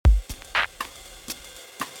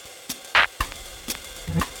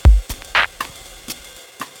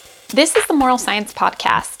This is the Moral Science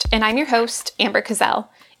Podcast, and I'm your host, Amber Cozell.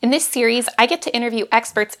 In this series, I get to interview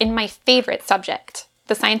experts in my favorite subject,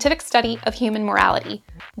 the scientific study of human morality,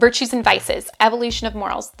 virtues and vices, evolution of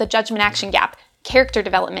morals, the judgment-action gap, character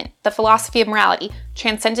development, the philosophy of morality,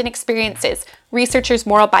 transcendent experiences, researchers'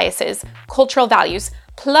 moral biases, cultural values,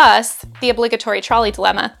 plus the obligatory trolley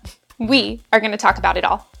dilemma. We are going to talk about it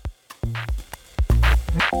all.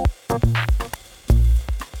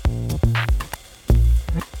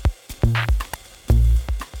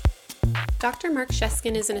 Dr. Mark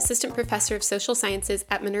Sheskin is an assistant professor of social sciences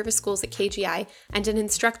at Minerva Schools at KGI and an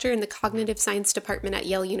instructor in the cognitive science department at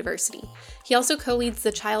Yale University. He also co-leads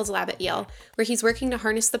the Child's Lab at Yale, where he's working to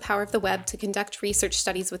harness the power of the web to conduct research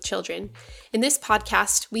studies with children. In this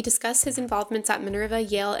podcast, we discuss his involvements at Minerva,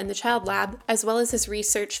 Yale, and the Child Lab, as well as his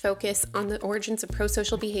research focus on the origins of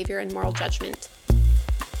prosocial behavior and moral judgment.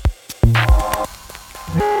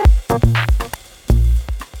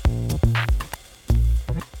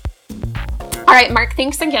 All right, Mark,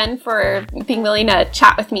 thanks again for being willing to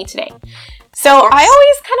chat with me today. So I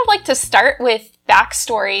always kind of like to start with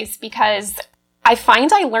backstories because I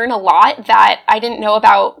find I learn a lot that I didn't know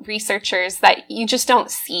about researchers that you just don't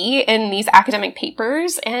see in these academic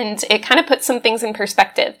papers, and it kind of puts some things in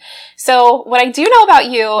perspective. So what I do know about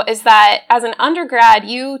you is that as an undergrad,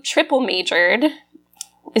 you triple majored.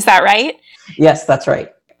 Is that right? Yes, that's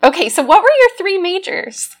right. Okay, so what were your three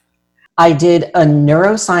majors? I did a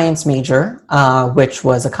neuroscience major, which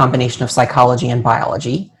was a combination of psychology and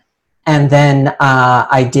biology. And then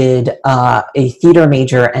I did a theater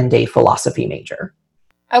major and a philosophy major.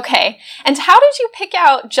 Okay. And how did you pick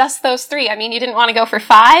out just those three? I mean, you didn't want to go for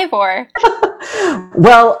five or?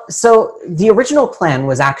 Well, so the original plan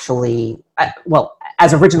was actually,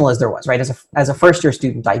 as original as there was, right? As a first year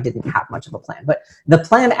student, I didn't have much of a plan. But the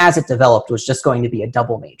plan as it developed was just going to be a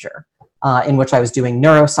double major. In which I was doing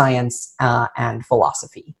neuroscience and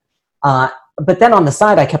philosophy. But then on the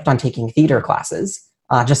side, I kept on taking theater classes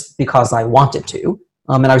just because I wanted to.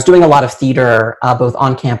 And I was doing a lot of theater both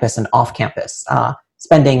on campus and off campus,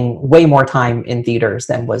 spending way more time in theaters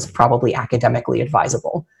than was probably academically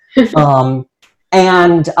advisable. And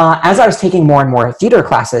as I was taking more and more theater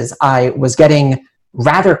classes, I was getting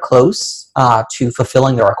rather close to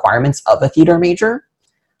fulfilling the requirements of a theater major.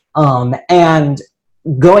 And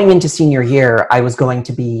going into senior year, I was going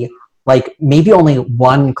to be like maybe only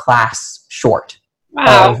one class short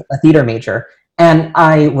of a theater major. And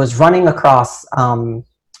I was running across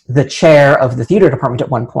the chair of the theater department at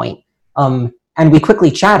one point. And we quickly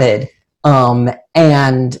chatted.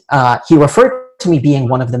 And he referred to me being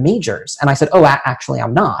one of the majors. And I said, oh, actually,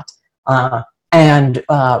 I'm not. And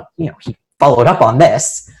he followed up on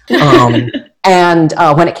this. And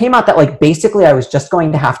when it came out that basically I was just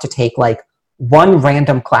going to have to take one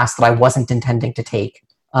random class that I wasn't intending to take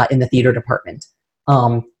in the theater department.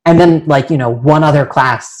 And then one other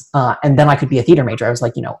class, and then I could be a theater major. I was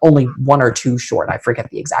only one or two short. I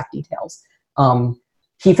forget the exact details.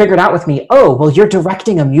 He figured out with me, oh, well, you're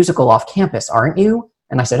directing a musical off campus, aren't you?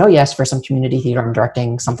 And I said, oh, yes, for some community theater, I'm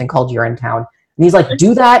directing something called Urinetown. And he's like,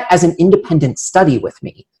 do that as an independent study with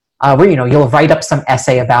me, where, you'll write up some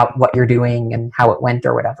essay about what you're doing and how it went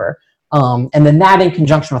or whatever. And then that in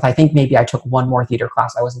conjunction with, I think maybe I took one more theater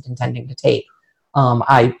class I wasn't intending to take,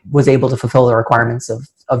 I was able to fulfill the requirements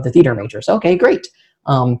of the theater major. So, okay, great.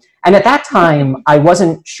 And at that time, I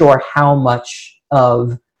wasn't sure how much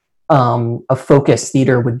of a focus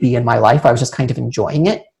theater would be in my life. I was just kind of enjoying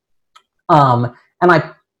it. And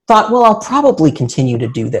I thought, well, I'll probably continue to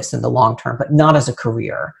do this in the long term, but not as a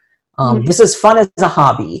career. This is fun as a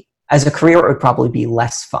hobby. As a career, it would probably be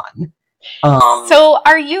less fun. So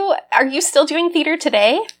are you still doing theater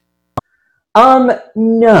today?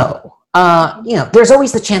 No. There's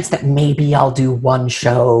always the chance that maybe I'll do one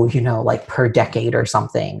show, per decade or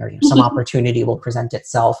something, or some opportunity will present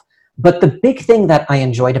itself. But the big thing that I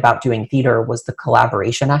enjoyed about doing theater was the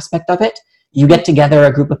collaboration aspect of it. You get together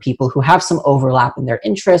a group of people who have some overlap in their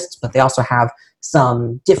interests, but they also have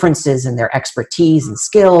some differences in their expertise and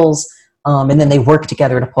skills. And then they work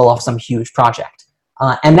together to pull off some huge project.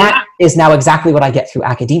 And that is now exactly what I get through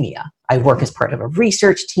academia. I work as part of a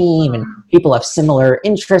research team, and people have similar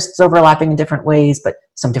interests overlapping in different ways, but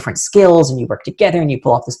some different skills, and you work together and you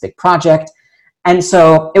pull off this big project. And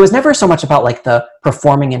so it was never so much about the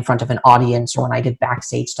performing in front of an audience, or when I did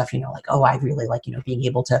backstage stuff, oh, I really like, being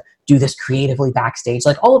able to do this creatively backstage.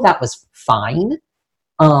 All of that was fine.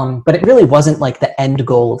 But it really wasn't the end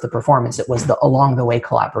goal of the performance. It was the along the way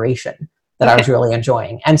collaboration that I was really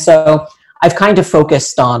enjoying. And so I've kind of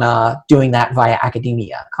focused on doing that via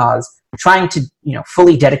academia, because trying to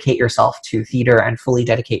fully dedicate yourself to theater and fully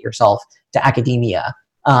dedicate yourself to academia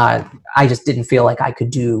I just didn't feel like I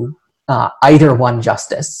could do either one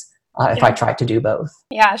justice if I tried to do both.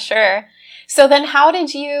 Yeah, sure. So then how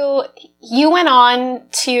did you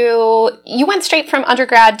went straight from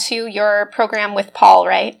undergrad to your program with Paul,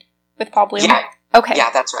 right? With Paul Bloom? Yeah. Okay. Yeah,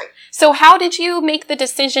 that's right. So how did you make the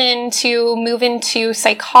decision to move into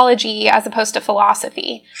psychology as opposed to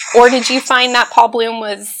philosophy? Or did you find that Paul Bloom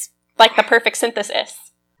was like the perfect synthesis?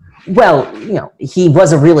 Well, he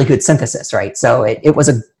was a really good synthesis, right? So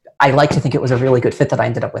I like to think it was a really good fit that I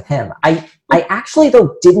ended up with him. I actually,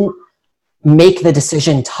 though, didn't make the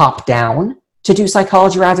decision top down to do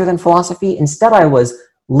psychology rather than philosophy. Instead, I was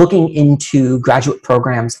looking into graduate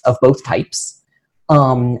programs of both types.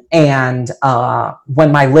 When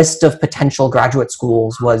my list of potential graduate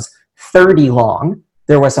schools was 30 long,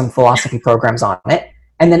 there were some philosophy programs on it.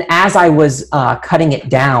 And then as I was cutting it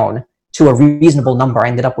down to a reasonable number, I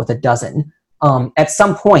ended up with a dozen. At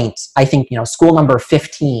some point, I think, school number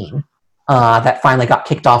 15 that finally got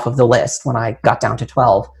kicked off of the list when I got down to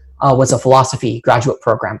 12 was a philosophy graduate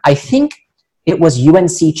program. I think it was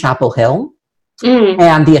UNC Chapel Hill.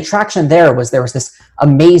 And the attraction there was this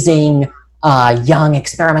amazing young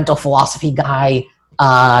experimental philosophy guy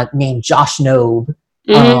named Josh Knobe.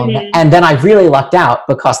 And then I really lucked out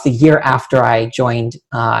because the year after I joined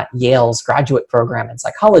Yale's graduate program in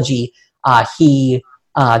psychology, he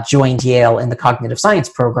joined Yale in the cognitive science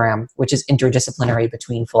program, which is interdisciplinary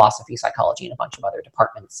between philosophy, psychology, and a bunch of other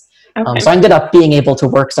departments. Okay. So I ended up being able to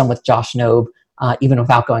work some with Josh Knobe, even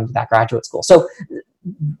without going to that graduate school. So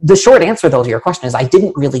the short answer, though, to your question is I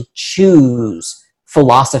didn't really choose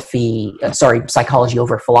psychology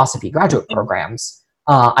over philosophy graduate programs.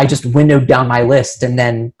 I just windowed down my list, and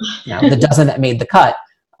then the dozen that made the cut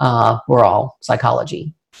were all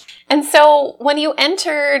psychology. And so when you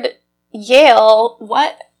entered Yale,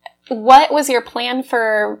 what was your plan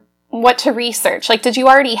for what to research? Like, did you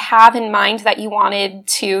already have in mind that you wanted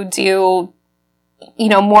to do,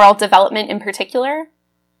 moral development in particular?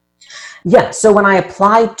 Yeah, so when I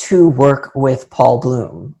applied to work with Paul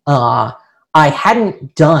Bloom, I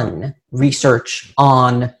hadn't done research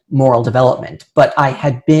on moral development, but I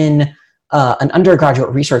had been an undergraduate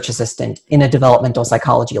research assistant in a developmental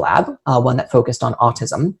psychology lab, one that focused on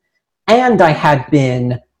autism, and I had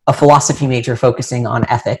been a philosophy major focusing on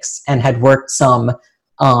ethics and had worked some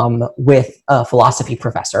with a philosophy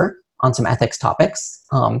professor on some ethics topics,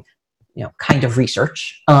 kind of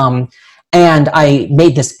research. And I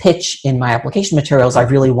made this pitch in my application materials. I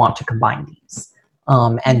really want to combine these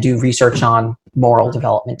and do research on moral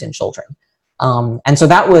development in children. And so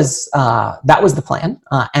that was the plan.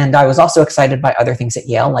 And I was also excited by other things at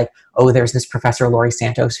Yale, like, there's this professor, Laurie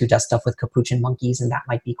Santos, who does stuff with capuchin monkeys, and that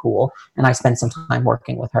might be cool. And I spent some time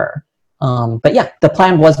working with her. But yeah, the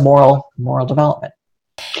plan was moral development.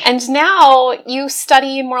 And now you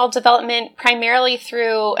study moral development primarily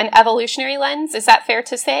through an evolutionary lens. Is that fair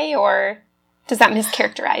to say, or does that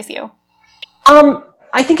mischaracterize you?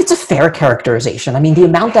 I think it's a fair characterization. I mean, the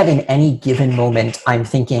amount that in any given moment I'm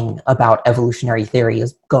thinking about evolutionary theory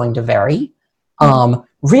is going to vary.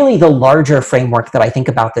 Really, the larger framework that I think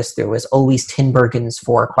about this through is always Tinbergen's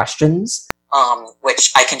 4 questions,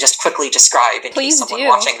 which I can just quickly describe in case someone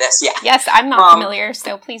watching this. Yeah. Yes, I'm not familiar,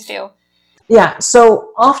 so please do. Yeah,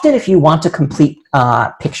 so often if you want a complete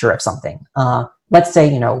picture of something, let's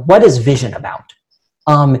say, what is vision about?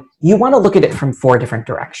 You want to look at it from 4 different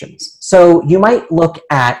directions. So you might look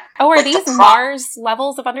at... are these Mars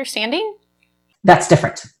levels of understanding? That's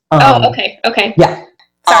different. Okay. Yeah.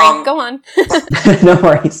 Sorry, go on. No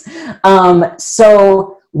worries.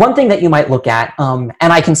 So one thing that you might look at, and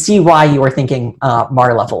I can see why you were thinking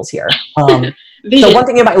Mar levels here. So one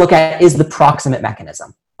thing you might look at is the proximate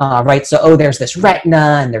mechanism. Right? So, there's this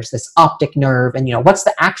retina and there's this optic nerve, and what's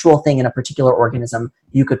the actual thing in a particular organism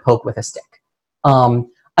you could poke with a stick?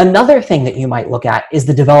 Another thing that you might look at is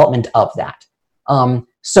the development of that.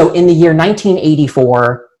 So in the year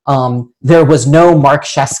 1984, there was no Mark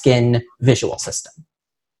Sheskin visual system.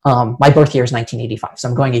 My birth year is 1985, so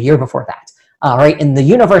I'm going a year before that. Right? In the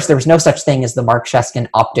universe, there was no such thing as the Mark Sheskin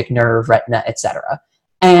optic nerve, retina, etc.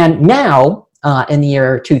 And now, in the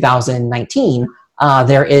year 2019,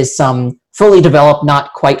 there is some fully developed,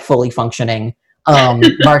 not quite fully functioning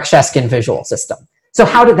Mark Sheskin visual system. So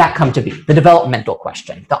how did that come to be? The developmental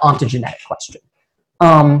question, the ontogenetic question.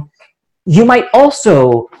 You might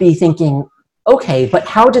also be thinking, okay, but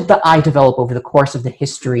how did the eye develop over the course of the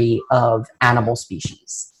history of animal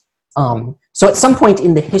species? So at some point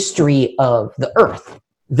in the history of the Earth,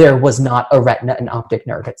 there was not a retina, an optic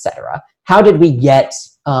nerve, etc. How did we get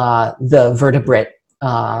the vertebrate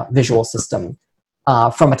visual system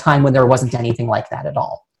from a time when there wasn't anything like that at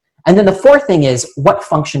all? And then the fourth thing is, what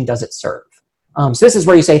function does it serve? So this is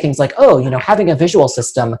where you say things like, oh, having a visual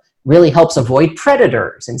system really helps avoid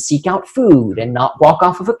predators and seek out food and not walk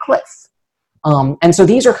off of a cliff. And so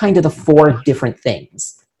these are kind of the four different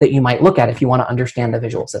things that you might look at if you want to understand the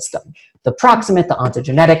visual system. The proximate, the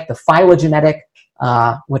ontogenetic, the phylogenetic,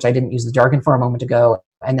 which I didn't use the jargon for a moment ago,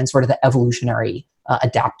 and then sort of the evolutionary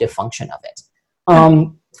adaptive function of it.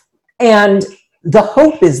 And the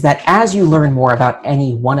hope is that as you learn more about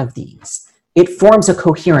any one of these, it forms a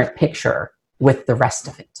coherent picture with the rest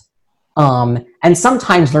of it. And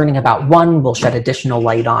sometimes learning about one will shed additional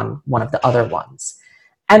light on one of the other ones.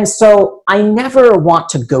 And so I never want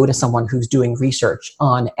to go to someone who's doing research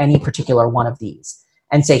on any particular one of these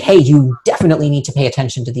and say, hey, you definitely need to pay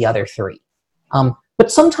attention to the other three. But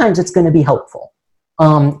sometimes it's going to be helpful.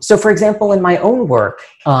 So for example, in my own work,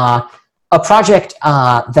 a project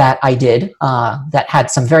that I did that had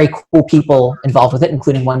some very cool people involved with it,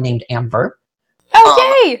 including one named Amber.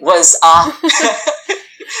 Oh, yay! Was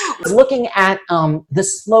looking at the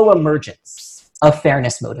slow emergence of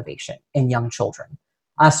fairness motivation in young children.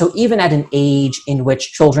 So even at an age in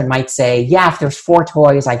which children might say, yeah, if there's 4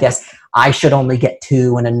 toys, I guess I should only get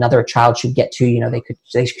 2 and another child should get 2,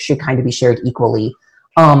 they should kind of be shared equally.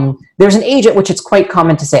 There's an age at which it's quite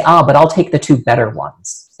common to say, but I'll take the 2 better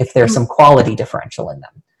ones if there's some quality differential in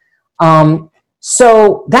them.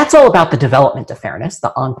 So that's all about the development of fairness,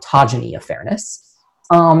 the ontogeny of fairness.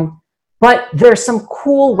 But there's some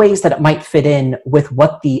cool ways that it might fit in with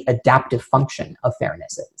what the adaptive function of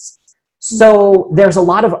fairness is. So there's a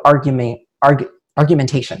lot of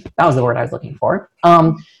argumentation, that was the word I was looking for,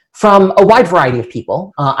 from a wide variety of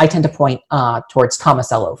people. I tend to point towards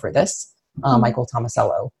Tomasello for this, Michael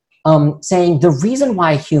Tomasello, saying the reason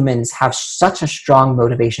why humans have such a strong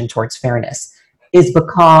motivation towards fairness is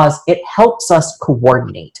because it helps us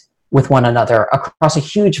coordinate with one another across a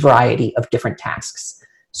huge variety of different tasks.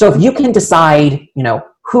 So if you can decide,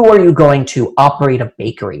 who are you going to operate a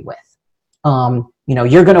bakery with?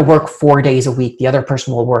 You're going to work 4 days a week. The other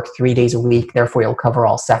person will work 3 days a week. Therefore, you'll cover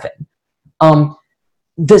all 7.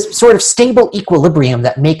 This sort of stable equilibrium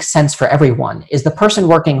that makes sense for everyone is the person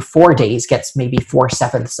working 4 days gets maybe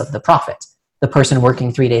 4/7 of the profit. The person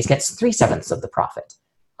working 3 days gets 3/7 of the profit.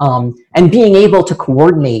 And being able to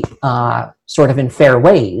coordinate sort of in fair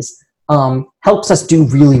ways helps us do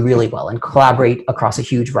really, really well and collaborate across a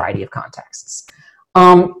huge variety of contexts.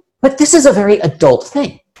 But this is a very adult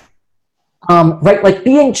thing. Right? Like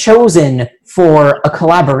being chosen for a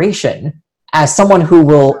collaboration as someone who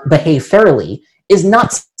will behave fairly is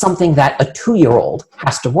not something that a 2-year-old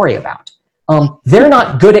has to worry about. They're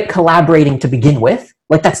not good at collaborating to begin with.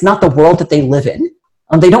 Like that's not the world that they live in.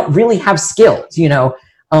 They don't really have skills,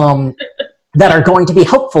 that are going to be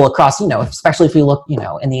helpful across, especially if you look,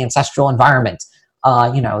 in the ancestral environment,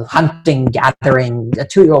 hunting, gathering, a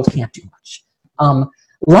 2-year-old can't do much.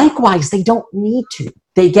 Likewise, they don't need to.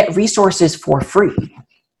 They get resources for free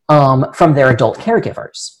from their adult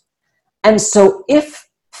caregivers. And so if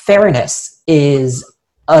fairness is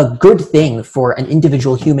a good thing for an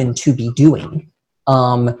individual human to be doing,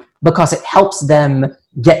 because it helps them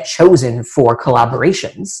get chosen for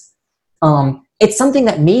collaborations, it's something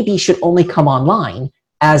that maybe should only come online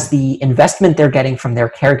as the investment they're getting from their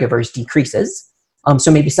caregivers decreases.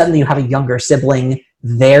 So maybe suddenly you have a younger sibling,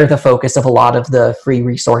 they're the focus of a lot of the free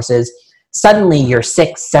resources. Suddenly you're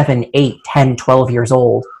 6, 7, 8, 10, 12 years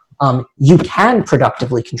old. You can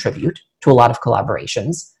productively contribute to a lot of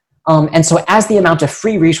collaborations. And so as the amount of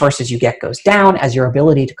free resources you get goes down, as your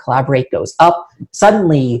ability to collaborate goes up,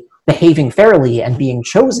 suddenly behaving fairly and being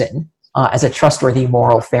chosen as a trustworthy,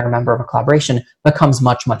 moral, fair member of a collaboration becomes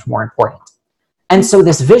much, much more important. And so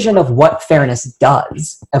this vision of what fairness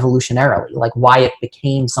does evolutionarily, like why it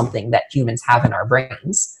became something that humans have in our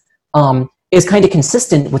brains, is kind of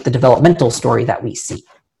consistent with the developmental story that we see.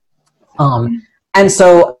 And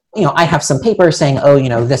so, I have some papers saying,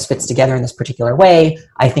 this fits together in this particular way.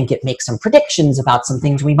 I think it makes some predictions about some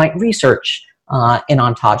things we might research in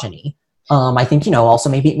ontogeny. I think, also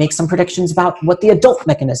maybe it makes some predictions about what the adult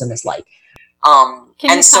mechanism is like. Can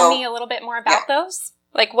you tell me a little bit more about those?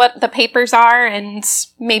 Like what the papers are and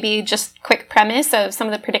maybe just quick premise of some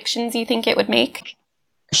of the predictions you think it would make?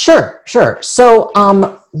 Sure. So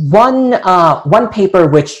one paper,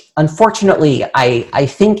 which unfortunately I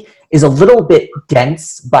think is a little bit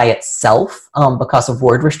dense by itself because of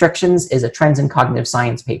word restrictions, is a Trends in Cognitive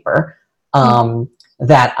Science paper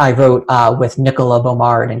that I wrote with Nicolas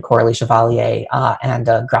Baumard and Coralie Chevalier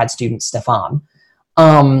and grad student Stefan.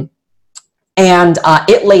 And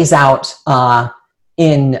it lays out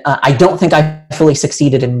I don't think I fully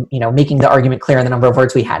succeeded in, making the argument clear in the number of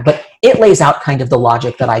words we had, but it lays out kind of the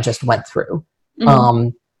logic that I just went through.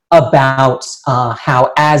 About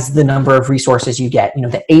how as the number of resources you get,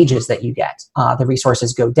 the ages that you get, the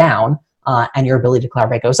resources go down, and your ability to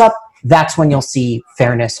collaborate goes up. That's when you'll see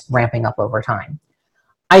fairness ramping up over time.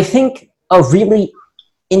 I think a really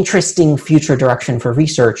interesting future direction for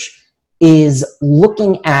research is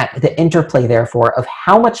looking at the interplay, therefore, of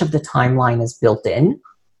how much of the timeline is built in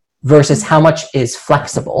versus how much is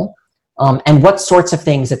flexible, and what sorts of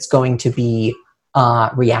things it's going to be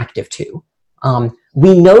reactive to.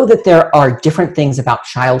 We know that there are different things about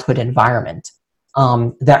childhood environment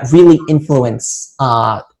that really influence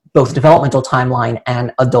both developmental timeline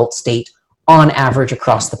and adult state on average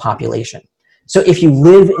across the population. So if you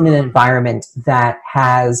live in an environment that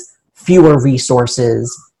has fewer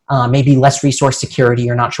resources, maybe less resource security,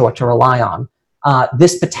 you're not sure what to rely on,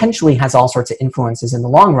 this potentially has all sorts of influences in the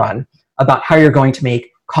long run about how you're going to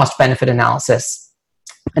make cost-benefit analyses,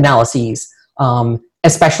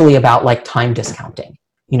 especially about like time discounting.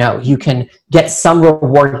 You can get some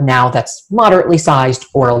reward now that's moderately sized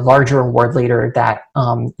or a larger reward later that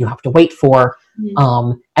you have to wait for.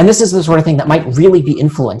 And this is the sort of thing that might really be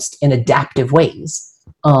influenced in adaptive ways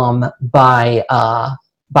by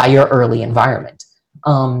your early environment.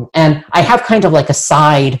 And I have kind of like a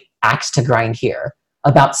side axe to grind here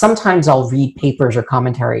about sometimes I'll read papers or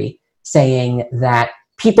commentary saying that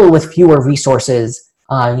people with fewer resources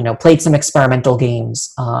played some experimental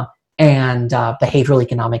games and behavioral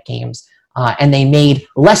economic games, and they made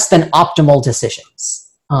less than optimal decisions.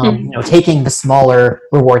 Taking the smaller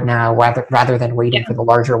reward now rather than waiting for the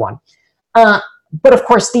larger one. But of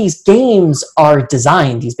course, these games are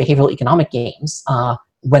designed, these behavioral economic games,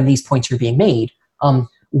 when these points are being made,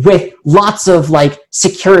 with lots of like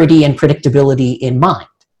security and predictability in mind.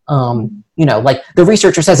 Like the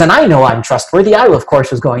researcher says, and I know I'm trustworthy, I of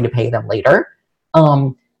course was going to pay them later.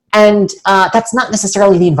 And that's not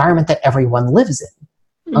necessarily the environment that everyone lives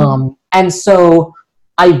in. And so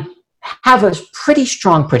I have a pretty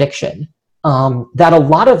strong prediction that a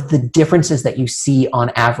lot of the differences that you see on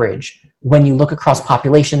average when you look across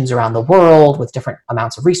populations around the world with different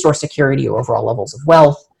amounts of resource security or overall levels of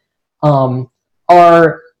wealth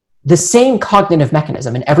are the same cognitive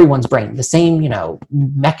mechanism in everyone's brain, the same,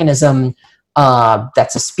 mechanism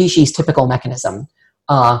that's a species typical mechanism,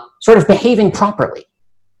 sort of behaving properly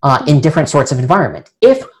in different sorts of environment.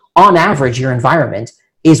 If on average your environment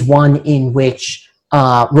is one in which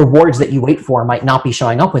rewards that you wait for might not be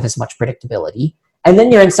showing up with as much predictability, and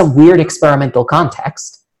then you're in some weird experimental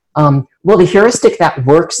context, well, the heuristic that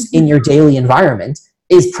works in your daily environment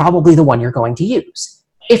is probably the one you're going to use.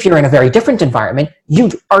 If you're in a very different environment,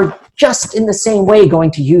 you are just in the same way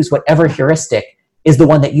going to use whatever heuristic is the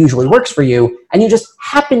one that usually works for you, and you just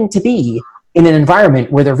happen to be in an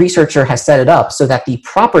environment where the researcher has set it up so that the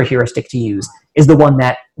proper heuristic to use is the one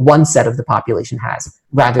that one set of the population has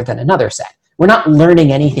rather than another set. We're not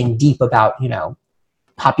learning anything deep about,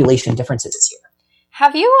 population differences here.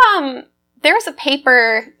 Have you, there was a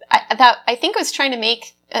paper that I think was trying to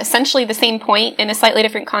make essentially the same point in a slightly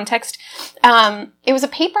different context. It was a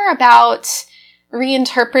paper about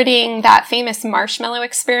reinterpreting that famous marshmallow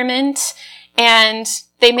experiment, and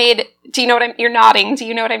they made, you're nodding, do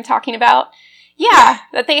you know what I'm talking about? Yeah,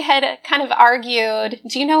 that they had kind of argued.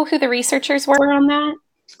 Do you know who the researchers were on that?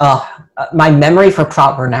 My memory for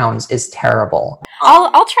proper nouns is terrible.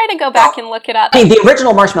 I'll try to go back and look it up. I mean, the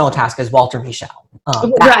original Marshmallow Task is Walter Michel.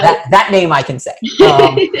 Right. That name I can say.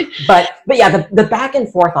 But yeah, the back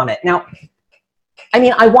and forth on it. Now, I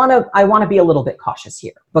mean, I want to be a little bit cautious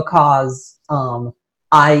here because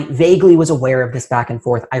I vaguely was aware of this back and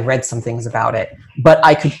forth. I read some things about it, but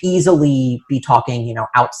I could easily be talking,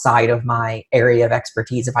 outside of my area of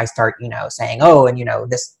expertise if I start, saying, oh, and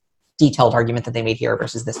this detailed argument that they made here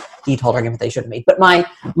versus this detailed argument they should have made. But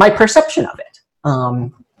my perception of it,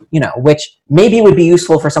 which maybe would be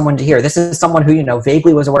useful for someone to hear. This is someone who,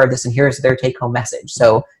 vaguely was aware of this, and here's their take-home message.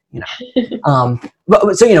 So,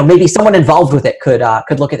 maybe someone involved with it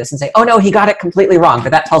could look at this and say, oh no, he got it completely wrong.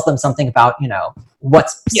 But that tells them something about,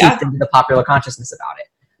 what's seeped into the popular consciousness about it.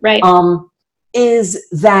 Right. Is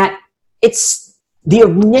that it's the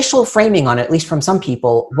initial framing on it, at least from some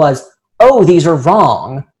people, was, oh, these are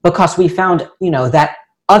wrong because we found, that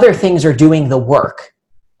other things are doing the work.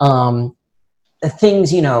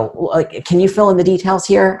 Things, like, can you fill in the details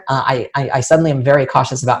here? I suddenly am very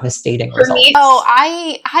cautious about misstating results.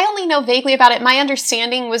 I only know vaguely about it. My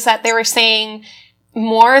understanding was that they were saying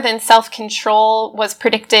more than self-control was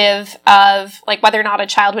predictive of like whether or not a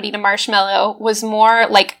child would eat a marshmallow was more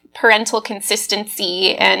like parental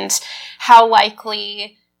consistency and how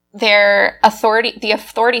likely the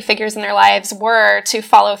authority figures in their lives were to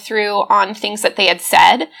follow through on things that they had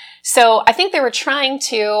said. So I think they were trying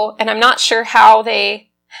to, and I'm not sure how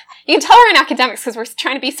you can tell we're in academics because we're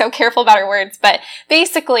trying to be so careful about our words, but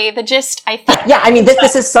basically the gist, I think. Yeah, I mean,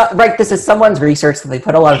 this is right. This is someone's research that they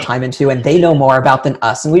put a lot of time into, and they know more about than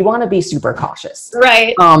us, and we want to be super cautious.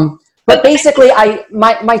 Right. But basically,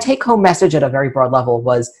 my take-home message at a very broad level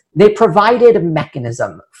was they provided a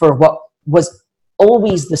mechanism for what was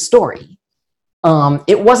always the story.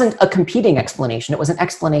 It wasn't a competing explanation; it was an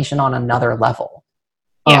explanation on another level.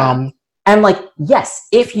 Yeah. And like, yes,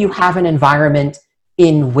 if you have an environment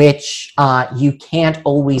in which you can't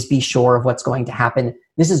always be sure of what's going to happen,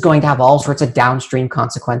 this is going to have all sorts of downstream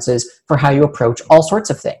consequences for how you approach all sorts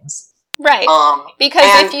of things. Right.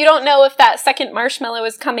 Because if you don't know if that second marshmallow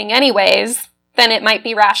is coming anyways, then it might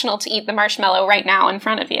be rational to eat the marshmallow right now in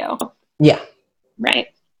front of you. Yeah. Right.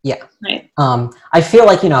 Yeah. Right. I feel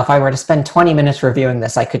like, if I were to spend 20 minutes reviewing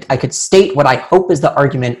this, I could state what I hope is the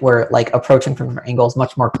argument we're like approaching from angles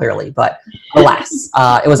much more clearly, but alas,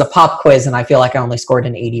 it was a pop quiz and I feel like I only scored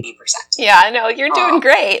an 80%. Yeah, no, you're doing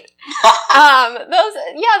great.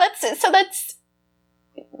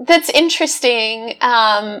 That's interesting.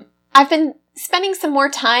 I've been spending some more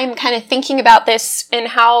time kind of thinking about this and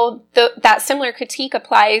how that similar critique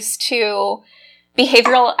applies to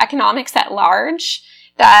behavioral economics at large.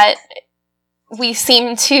 That we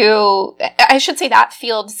seem to, I should say that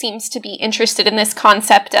field seems to be interested in this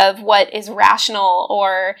concept of what is rational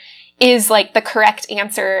or is like the correct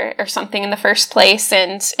answer or something in the first place.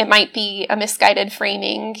 And it might be a misguided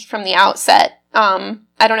framing from the outset. I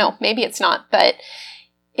don't know, maybe it's not, but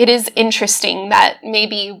it is interesting that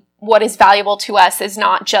maybe what is valuable to us is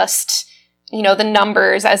not just, the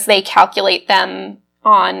numbers as they calculate them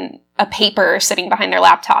on a paper sitting behind their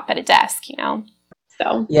laptop at a desk,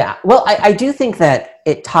 So. Yeah, well, I do think that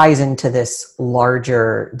it ties into this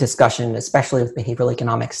larger discussion, especially with behavioral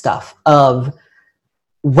economic stuff, of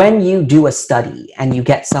when you do a study and you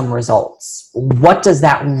get some results, what does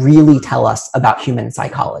that really tell us about human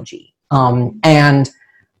psychology? And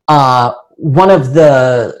one of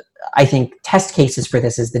the, I think, test cases for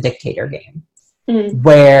this is the dictator game,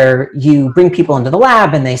 where you bring people into the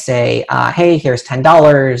lab and they say, hey, here's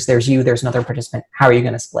 $10, there's you, there's another participant, how are you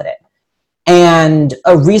going to split it? And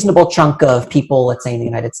a reasonable chunk of people, let's say in the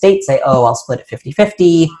United States, say, oh, I'll split it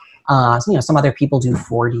 50-50. Some other people do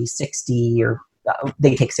 40-60, or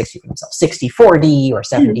they take 60 for themselves, 60-40 or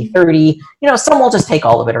 70-30. Some will just take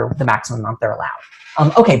all of it or the maximum amount they're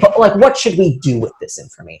allowed. Okay, but like, what should we do with this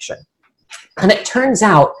information? And it turns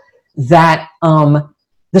out that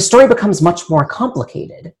the story becomes much more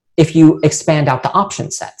complicated if you expand out the option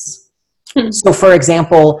sets. So, for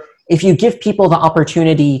example, if you give people the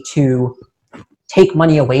opportunity to take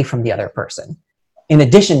money away from the other person, in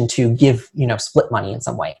addition to give, split money in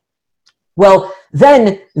some way, well,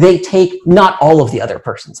 then they take not all of the other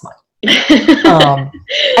person's money.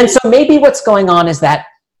 And so maybe what's going on is that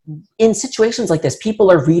in situations like this,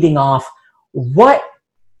 people are reading off what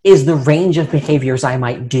is the range of behaviors I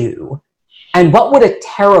might do, and what would a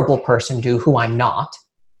terrible person do who I'm not,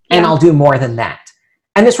 and I'll do more than that.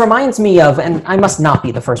 And this reminds me of, and I must not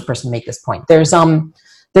be the first person to make this point,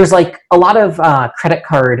 there's like a lot of credit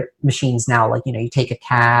card machines now, like, you take a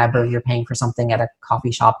cab or you're paying for something at a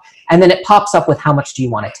coffee shop, and then it pops up with how much do you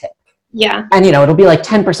want to tip. Yeah. And, it'll be like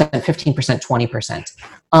 10%, 15%,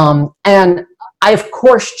 20%. And I, of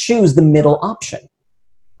course, choose the middle option.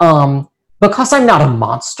 Because I'm not a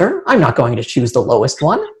monster, I'm not going to choose the lowest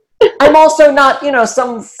one. I'm also not,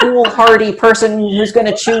 some foolhardy person who's going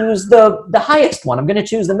to choose the highest one. I'm going to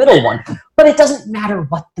choose the middle one. But it doesn't matter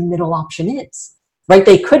what the middle option is, right?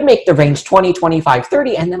 They could make the range 20, 25,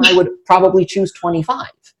 30, and then I would probably choose 25.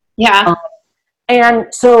 Yeah.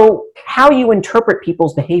 And so how you interpret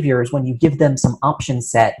people's behaviors when you give them some option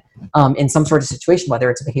set in some sort of situation, whether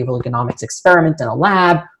it's a behavioral economics experiment in a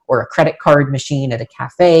lab or a credit card machine at a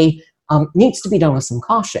cafe, needs to be done with some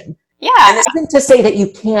caution. Yeah. And this isn't to say that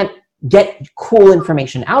you can't get cool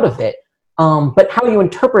information out of it, but how you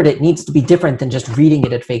interpret it needs to be different than just reading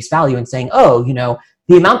it at face value and saying, oh,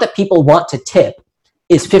 the amount that people want to tip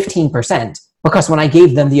is 15%, because when I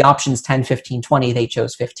gave them the options 10, 15, 20, they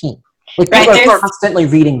chose 15. Like, people are constantly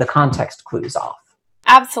reading the context clues off.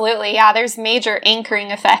 Absolutely. Yeah. There's major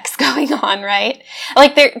anchoring effects going on, right?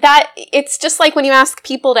 Like it's just like when you ask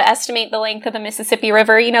people to estimate the length of the Mississippi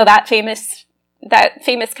River, that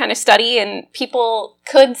famous kind of study, and people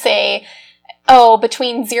could say, oh,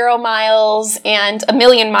 between 0 miles and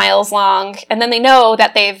 1,000,000 miles long, and then they know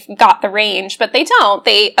that they've got the range, but they don't.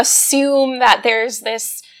 They assume that there's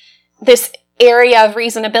this area of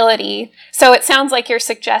reasonability. So it sounds like you're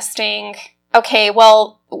suggesting, okay,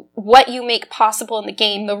 well, what you make possible in the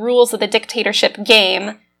game, the rules of the dictatorship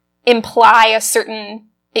game, imply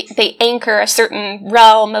they anchor a certain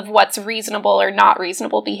realm of what's reasonable or not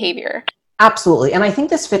reasonable behavior. Absolutely. And I think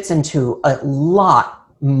this fits into a lot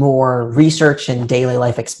more research and daily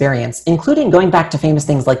life experience, including going back to famous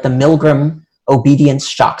things like the Milgram obedience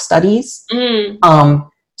shock studies.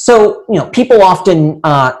 So, people often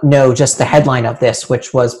know just the headline of this,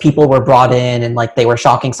 which was people were brought in and they were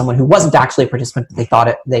shocking someone who wasn't actually a participant, but they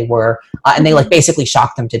thought they were, and they basically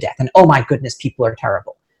shocked them to death. And oh my goodness, people are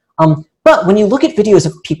terrible. But when you look at videos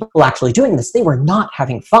of people actually doing this, they were not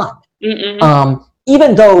having fun.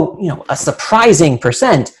 Even though, a surprising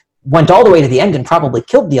percent went all the way to the end and probably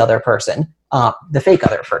killed the other person, the fake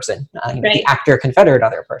other person, the actor Confederate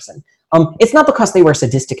other person. It's not because they were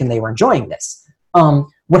sadistic and they were enjoying this.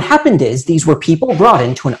 What happened is these were people brought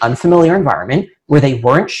into an unfamiliar environment where they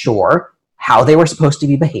weren't sure how they were supposed to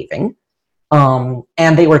be behaving.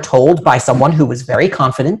 And they were told by someone who was very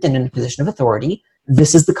confident and in a position of authority,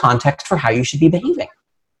 this is the context for how you should be behaving.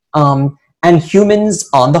 And humans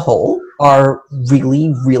on the whole are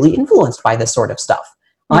really, really influenced by this sort of stuff.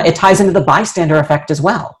 It ties into the bystander effect as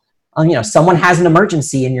well. Someone has an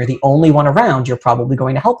emergency and you're the only one around, you're probably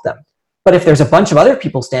going to help them. But if there's a bunch of other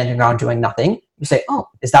people standing around doing nothing, you say, oh,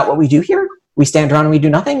 is that what we do here? We stand around and we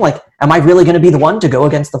do nothing? Am I really going to be the one to go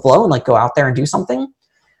against the flow and go out there and do something?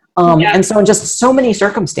 And so in just so many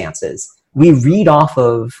circumstances, we read off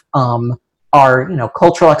of our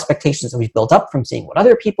cultural expectations that we've built up from seeing what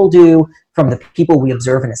other people do, from the people we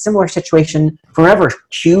observe in a similar situation, from whatever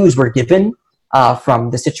cues we're given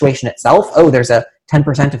from the situation itself. Oh, there's a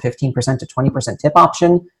 10% to 15% to 20% tip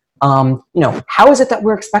option. How is it that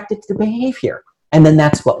we're expected to behave here? And then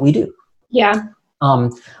that's what we do. Yeah.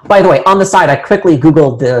 By the way, on the side, I quickly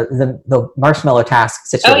Googled the marshmallow task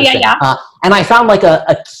situation. Oh, yeah. And I found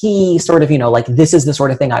a key sort of, this is the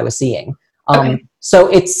sort of thing I was seeing. So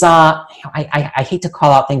it's, I hate to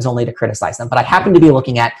call out things only to criticize them, but I happen to be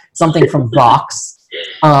looking at something from Vox.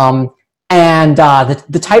 And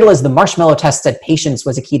the title is "The Marshmallow Test Said Patience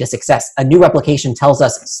Was a Key to Success. A New Replication Tells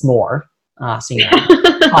Us S'more." So,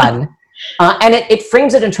 fun. And it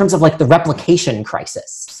frames it in terms of the replication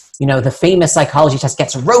crisis. The famous psychology test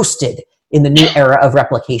gets roasted in the new era of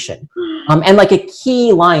replication. And a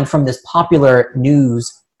key line from this popular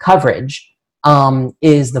news coverage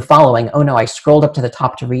is the following. Oh no, I scrolled up to the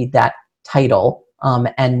top to read that title.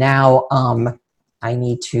 And now I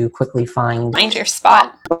need to quickly find your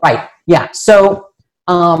spot. Right. Yeah. So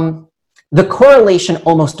the correlation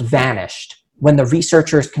almost vanished when the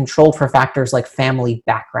researchers controlled for factors like family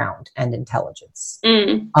background and intelligence.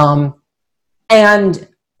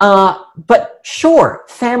 But sure,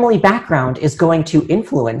 family background is going to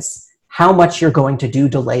influence how much you're going to do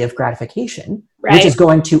delay of gratification, which is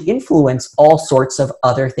going to influence all sorts of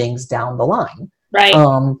other things down the line. Right.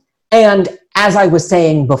 And as I was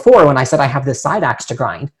saying before, when I said I have this side axe to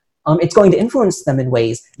grind, it's going to influence them in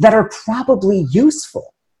ways that are probably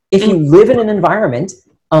useful. If you live in an environment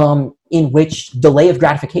in which delay of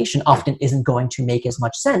gratification often isn't going to make as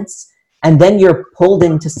much sense, and then you're pulled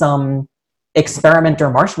into some experiment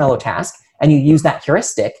or marshmallow task, and you use that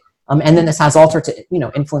heuristic, and then this has all sorts of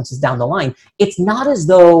influences down the line. It's not as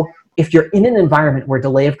though if you're in an environment where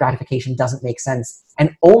delay of gratification doesn't make sense, and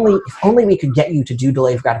if only we could get you to do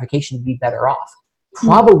delay of gratification, you'd be better off.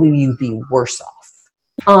 Probably you'd be worse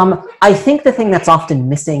off. I think the thing that's often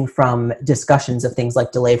missing from discussions of things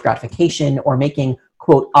like delay of gratification or making,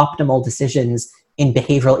 quote, optimal decisions in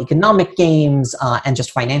behavioral economic games and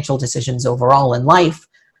just financial decisions overall in life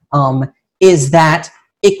is that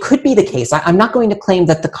it could be the case. I'm not going to claim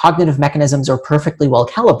that the cognitive mechanisms are perfectly well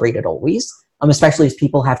calibrated always, especially as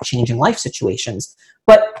people have changing life situations.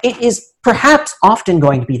 But it is perhaps often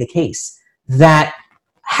going to be the case that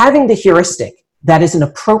having the heuristic that is an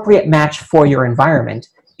appropriate match for your environment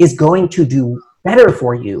is going to do better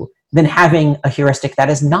for you than having a heuristic that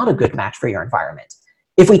is not a good match for your environment.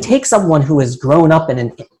 If we take someone who has grown up in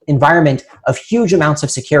an environment of huge amounts of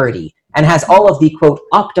security and has all of the, quote,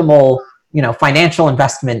 optimal, financial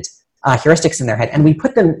investment heuristics in their head, and we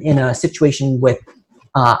put them in a situation with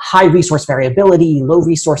high resource variability, low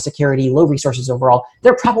resource security, low resources overall,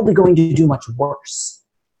 they're probably going to do much worse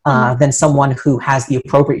than someone who has the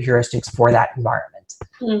appropriate heuristics for that environment.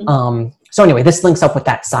 So anyway, this links up with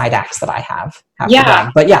that side axe that I have.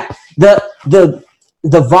 Yeah. But yeah, the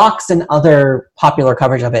the Vox and other popular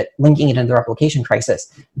coverage of it, linking it into the replication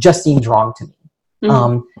crisis, just seems wrong to me.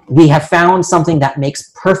 We have found something that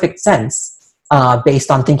makes perfect sense based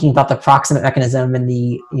on thinking about the proximate mechanism and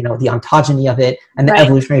the ontogeny of it and the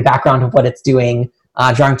evolutionary background of what it's doing,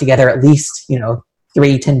 drawing together at least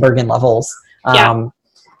 3 Tinbergen levels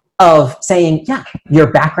of saying, your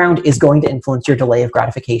background is going to influence your delay of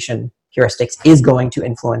gratification heuristics, is going to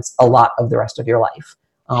influence a lot of the rest of your life,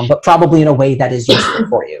 but probably in a way that is useful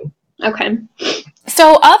for you. Okay.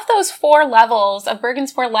 So of those 4 levels, of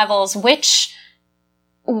Bergen's 4 levels, which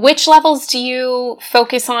levels do you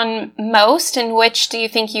focus on most, and which do you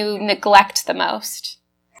think you neglect the most?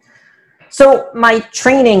 So my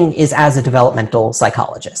training is as a developmental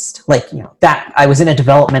psychologist. That I was in a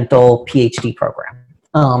developmental PhD program.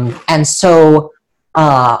 And so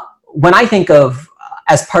when I think of,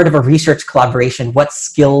 as part of a research collaboration, what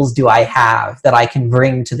skills do I have that I can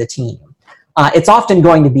bring to the team? It's often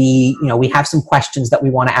going to be, we have some questions that we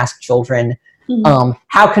want to ask children.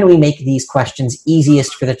 How can we make these questions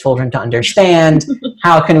easiest for the children to understand?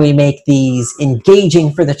 How can we make these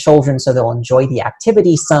engaging for the children so they'll enjoy the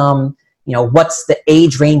activity some? What's the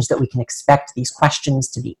age range that we can expect these questions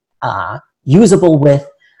to be usable with?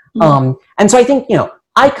 And so I think,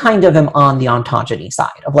 I kind of am on the ontogeny side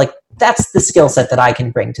of that's the skill set that I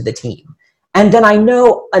can bring to the team. And then I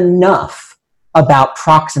know enough about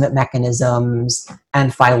proximate mechanisms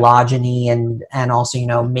and phylogeny and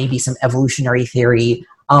also, maybe some evolutionary theory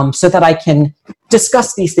so that I can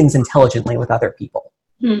discuss these things intelligently with other people.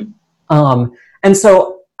 And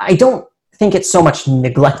so I don't think it's so much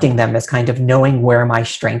neglecting them as kind of knowing where my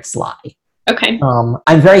strengths lie. Okay.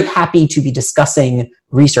 I'm very happy to be discussing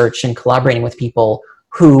research and collaborating with people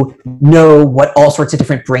who know what all sorts of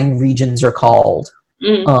different brain regions are called,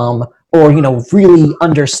 or really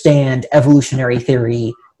understand evolutionary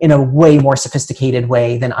theory in a way more sophisticated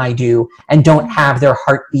way than I do, and don't have their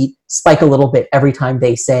heartbeat spike a little bit every time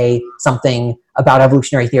they say something about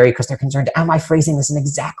evolutionary theory because they're concerned, am I phrasing this in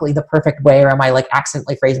exactly the perfect way, or am I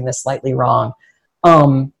accidentally phrasing this slightly wrong?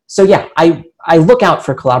 So yeah, I look out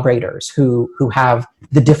for collaborators who have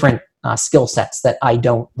the different skill sets that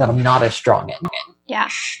I'm not as strong in. Yeah.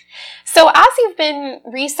 So as you've been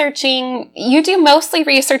researching, you do mostly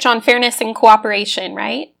research on fairness and cooperation,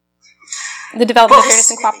 right? The development of fairness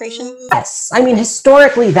and cooperation? Yes. I mean,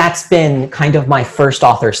 historically, that's been kind of my first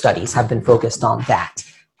author studies have been focused on that.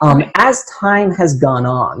 As time has gone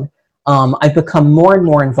on, I've become more and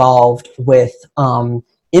more involved with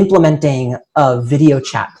implementing a video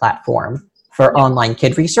chat platform for online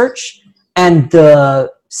kid research. And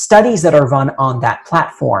the studies that are run on that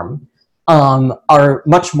platform are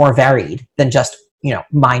much more varied than just,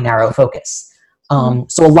 my narrow focus.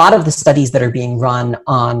 So a lot of the studies that are being run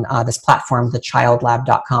on this platform,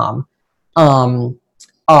 thechildlab.com,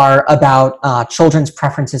 are about children's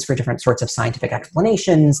preferences for different sorts of scientific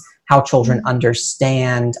explanations, how children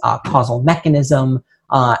understand causal mechanism,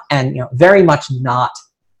 and very much not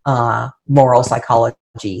moral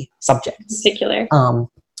psychology subjects. Particular.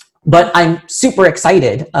 But I'm super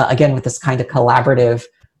excited, again, with this kind of collaborative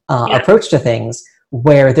approach to things,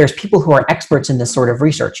 where there's people who are experts in this sort of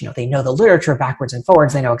research. They know the literature backwards and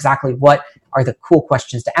forwards. They know exactly what are the cool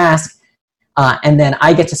questions to ask. And then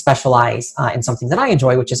I get to specialize in something that I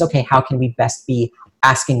enjoy, which is, okay, how can we best be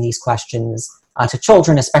asking these questions to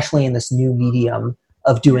children, especially in this new medium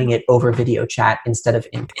of doing it over video chat instead of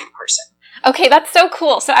in person. Okay, that's so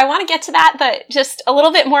cool. So I want to get to that, but just a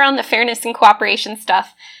little bit more on the fairness and cooperation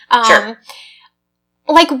stuff. Sure.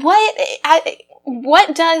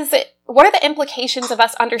 What are the implications of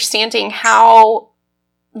us understanding how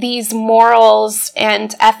these morals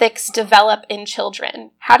and ethics develop in children?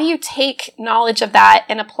 How do you take knowledge of that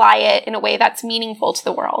and apply it in a way that's meaningful to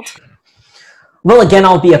the world? Well, again,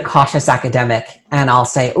 I'll be a cautious academic and I'll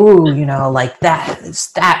say,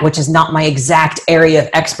 that, which is not my exact area of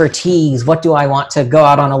expertise. What do I want to go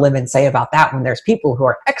out on a limb and say about that when there's people who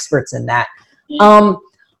are experts in that?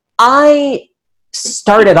 I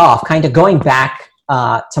started off kind of going back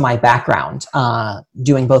to my background,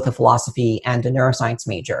 doing both a philosophy and a neuroscience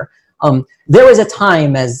major. There was a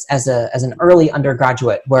time as an early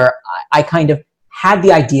undergraduate where I kind of had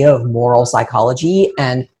the idea of moral psychology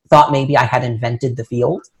and thought maybe I had invented the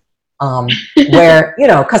field. Where,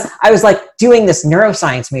 because I was doing this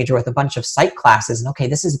neuroscience major with a bunch of psych classes, and okay,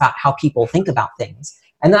 this is about how people think about things.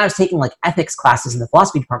 And then I was taking ethics classes in the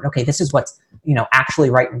philosophy department. Okay, this is what's, actually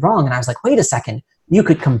right and wrong. And I was like, wait a second, you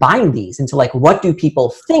could combine these into what do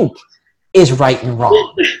people think is right and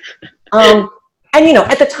wrong? And,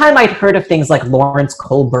 at the time I'd heard of things like Lawrence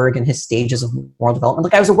Kohlberg and his stages of moral development.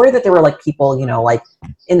 Like, I was aware that there were, like, people, like,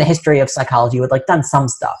 in the history of psychology who had, like, done some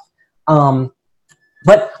stuff.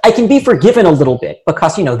 But I can be forgiven a little bit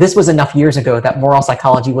because, this was enough years ago that moral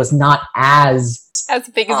psychology was not as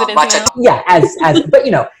big as it is now. Yeah,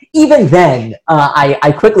 but, even then,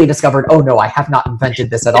 I quickly discovered, oh no, I have not invented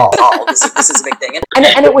this at all. This is a big thing.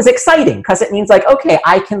 And it was exciting because it means, like, okay,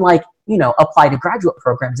 I can, like, apply to graduate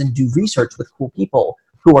programs and do research with cool people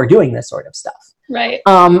who are doing this sort of stuff. Right.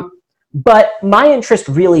 But my interest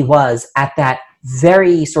really was at that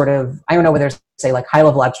very sort of, I don't know whether to say like high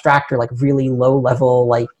level abstract or like really low level,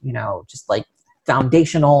 like, just like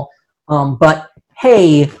foundational. But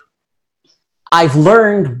hey, I've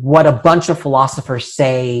learned what a bunch of philosophers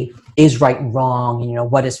say is right and wrong,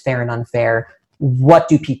 and, what is fair and unfair. What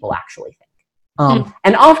do people actually think?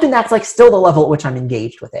 And often that's like still the level at which I'm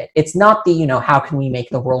engaged with it. It's not the, how can we make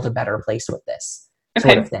the world a better place with this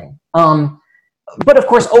sort of thing. But of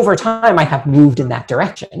course, over time, I have moved in that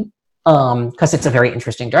direction because it's a very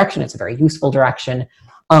interesting direction. It's a very useful direction.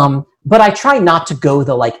 But I try not to go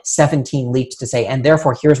the like 17 leaps to say, and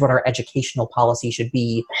therefore here's what our educational policy should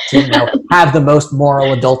be to have the most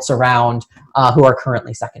moral adults around who are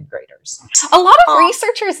currently second graders. A lot of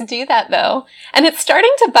researchers do that though, and it's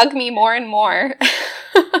starting to bug me more and more.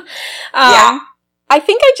 I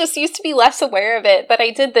think I just used to be less aware of it, but I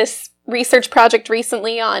did this research project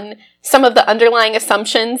recently on some of the underlying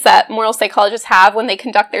assumptions that moral psychologists have when they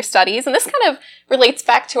conduct their studies. And this kind of relates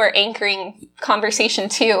back to our anchoring conversation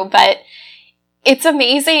too, but it's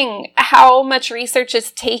amazing how much research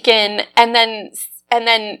is taken and then,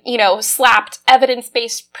 slapped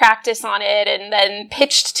evidence-based practice on it and then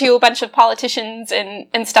pitched to a bunch of politicians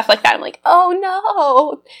and stuff like that. I'm like, oh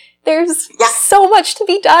no, there's so much to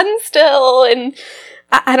be done still. And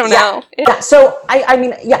I don't know. So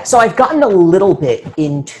so I've gotten a little bit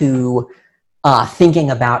into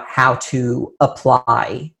thinking about how to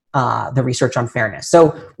apply the research on fairness.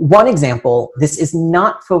 So one example, this is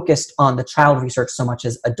not focused on the child research so much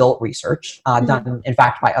as adult research, done in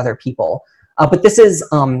fact by other people. But this is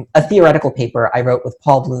a theoretical paper I wrote with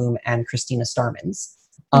Paul Bloom and Christina Starmans.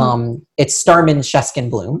 It's Starmans, Sheskin,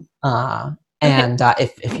 Bloom. And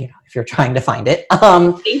if you're trying to find it.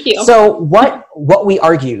 Thank you. So what we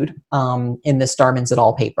argued in the Starmans et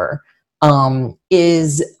al. Paper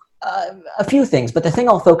is a few things, but the thing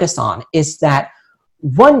I'll focus on is that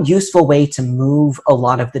one useful way to move a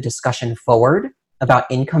lot of the discussion forward about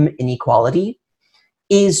income inequality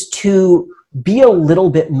is to be a little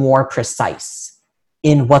bit more precise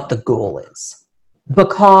in what the goal is.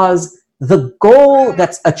 Because the goal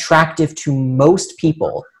that's attractive to most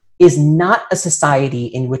people is not a society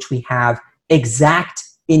in which we have exact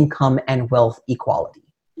income and wealth equality.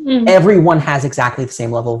 Everyone has exactly the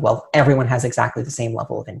same level of wealth. Everyone has exactly the same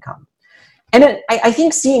level of income. And I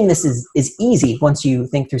think seeing this is easy once you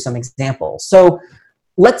think through some examples. So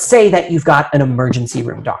let's say that you've got an emergency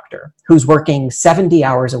room doctor who's working 70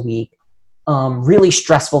 hours a week, really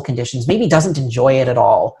stressful conditions, maybe doesn't enjoy it at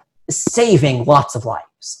all, saving lots of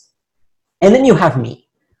lives. And then you have me.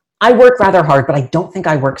 I work rather hard, but I don't think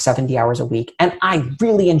I work 70 hours a week, and I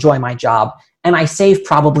really enjoy my job, and I save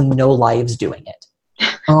probably no lives doing it.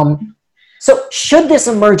 So should this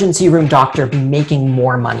emergency room doctor be making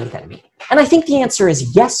more money than me? And I think the answer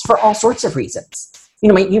is yes, for all sorts of reasons.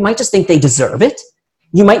 You might just think they deserve it.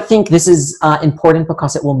 You might think this is important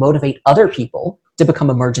because it will motivate other people to become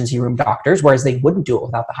emergency room doctors, whereas they wouldn't do it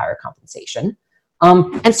without the higher compensation.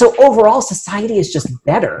 And so overall, society is just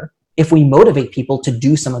better if we motivate people to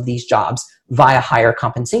do some of these jobs via higher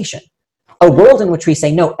compensation. A world in which we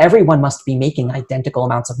say, no, everyone must be making identical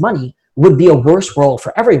amounts of money would be a worse world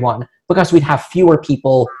for everyone because we'd have fewer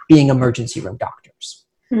people being emergency room doctors.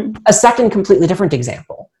 A second completely different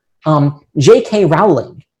example. J.K.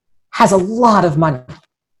 Rowling has a lot of money.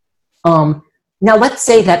 Now let's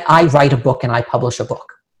say that I write a book and I publish a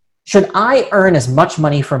book. Should I earn as much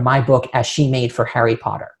money for my book as she made for Harry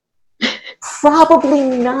Potter? Probably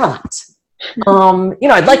not.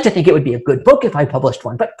 I'd like to think it would be a good book if I published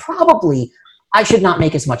one, but probably I should not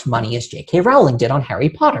make as much money as J.K. Rowling did on Harry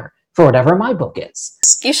Potter for whatever my book is.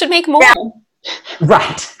 You should make more.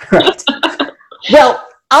 Right. Well,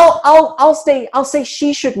 I'll say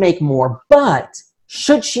she should make more, but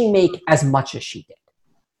should she make as much as she did?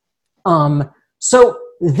 So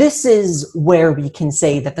this is where we can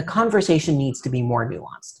say that the conversation needs to be more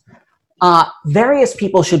nuanced. Various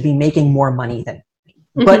people should be making more money than me,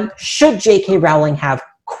 but should J.K. Rowling have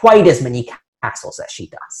quite as many castles as she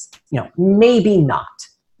does? Maybe not.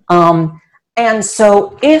 And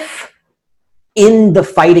so if in the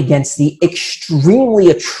fight against the extremely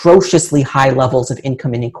atrociously high levels of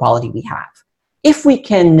income inequality we have. If we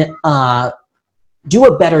can do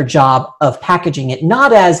a better job of packaging it,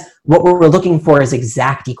 not as what we're looking for is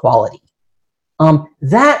exact equality,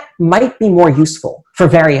 that might be more useful for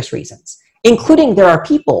various reasons, including there are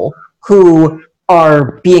people who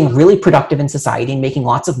are being really productive in society and making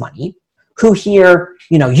lots of money, who hear,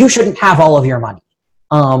 you shouldn't have all of your money.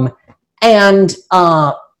 And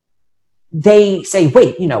they say,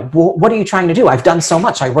 wait, what are you trying to do? I've done so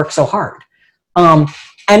much. I work so hard.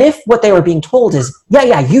 And if what they were being told is,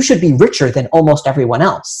 yeah, you should be richer than almost everyone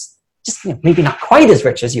else, just maybe not quite as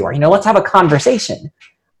rich as you are, let's have a conversation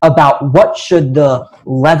about what should the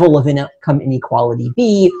level of income inequality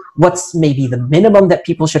be, what's maybe the minimum that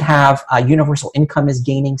people should have. Universal income is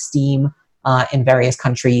gaining steam in various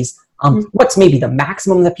countries. What's maybe the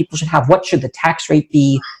maximum that people should have? What should the tax rate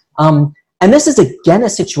be? And this is, again, a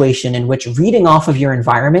situation in which reading off of your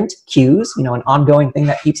environment cues, an ongoing thing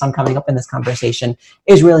that keeps on coming up in this conversation,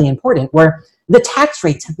 is really important, where the tax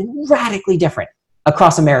rates have been radically different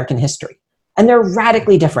across American history. And they're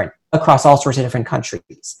radically different across all sorts of different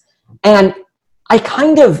countries. And I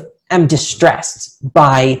kind of am distressed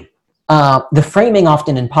by the framing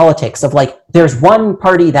often in politics of there's one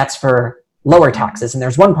party that's for lower taxes and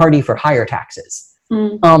there's one party for higher taxes.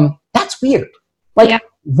 That's weird.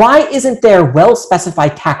 Why isn't there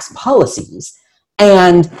well-specified tax policies?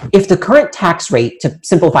 And if the current tax rate, to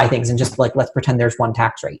simplify things and just let's pretend there's one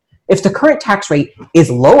tax rate, if the current tax rate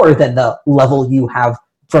is lower than the level you have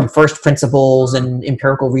from first principles and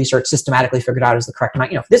empirical research systematically figured out as the correct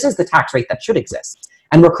amount, if this is the tax rate that should exist,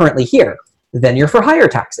 and we're currently here, then you're for higher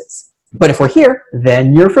taxes. But if we're here,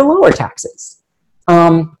 then you're for lower taxes.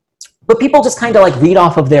 But people just kind of read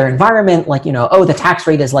off of their environment, the tax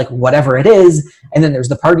rate is whatever it is. And then there's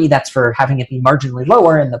the party that's for having it be marginally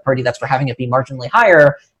lower and the party that's for having it be marginally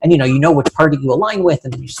higher. And, you know which party you align with,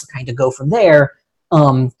 and then you just kind of go from there.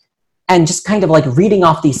 And just kind of reading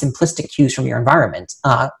off these simplistic cues from your environment.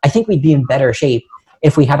 I think we'd be in better shape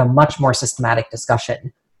if we had a much more systematic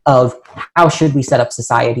discussion of how should we set up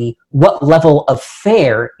society, what level of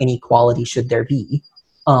fair inequality should there be.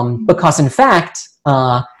 Because in fact,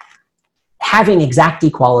 having exact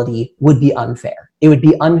equality would be unfair. It would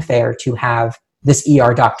be unfair to have this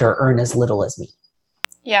ER doctor earn as little as me.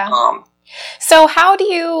 Yeah. So how do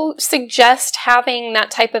you suggest having that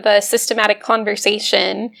type of a systematic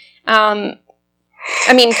conversation? Could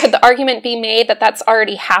the argument be made that that's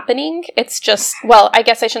already happening? It's just, I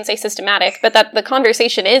guess I shouldn't say systematic, but that the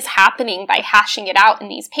conversation is happening by hashing it out in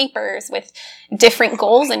these papers with different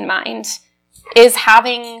goals in mind. Is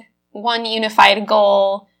having one unified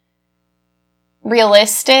goal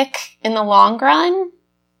realistic in the long run?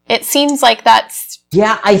 It seems like that's...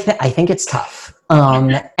 Yeah, I think it's tough.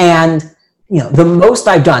 And, the most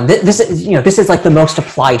I've done, this is the most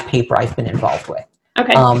applied paper I've been involved with.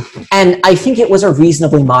 Okay. And I think it was a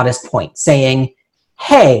reasonably modest point saying,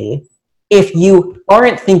 hey, if you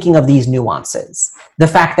aren't thinking of these nuances, the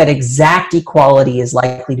fact that exact equality is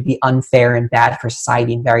likely to be unfair and bad for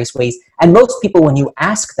society in various ways, and most people, when you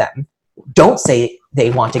ask them, don't say they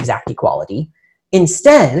want exact equality.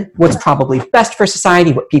 Instead, what's probably best for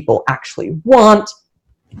society, what people actually want,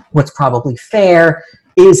 what's probably fair,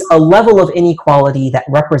 is a level of inequality that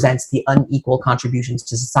represents the unequal contributions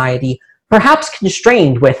to society, perhaps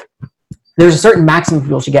constrained with there's a certain maximum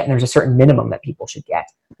people should get and there's a certain minimum that people should get.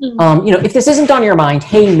 Mm-hmm. If this isn't on your mind,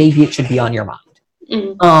 hey, maybe it should be on your mind.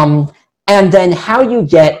 Mm-hmm. And then how you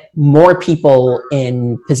get more people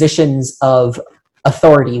in positions of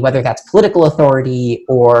authority, whether that's political authority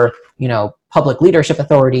or, public leadership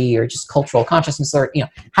authority or just cultural consciousness, or,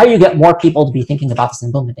 how you get more people to be thinking about this and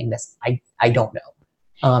implementing this, I don't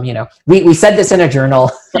know. We said this in a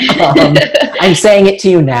journal. I'm saying it to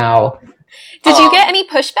you now. Did you get any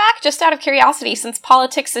pushback, just out of curiosity, since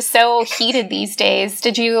politics is so heated these days?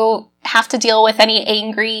 Did you have to deal with any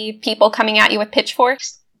angry people coming at you with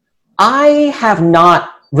pitchforks? I have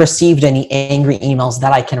not received any angry emails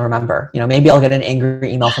that I can remember. Maybe I'll get an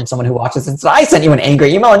angry email from someone who watches and says, I sent you an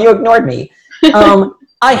angry email and you ignored me.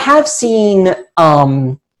 I have seen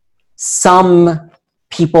some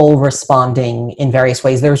people responding in various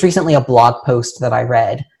ways. There was recently a blog post that I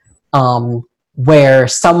read where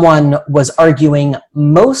someone was arguing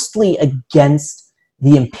mostly against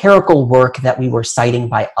the empirical work that we were citing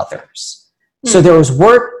by others. So there was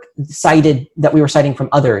work cited that we were citing from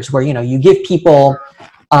others where, you give people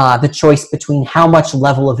the choice between how much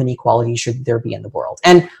level of inequality should there be in the world.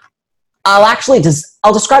 And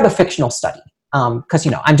I'll describe a fictional study because,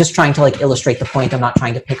 I'm just trying to illustrate the point. I'm not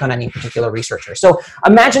trying to pick on any particular researcher. So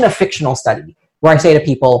imagine a fictional study where I say to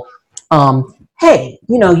people, hey,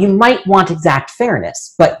 you might want exact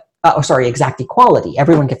fairness, but, exact equality.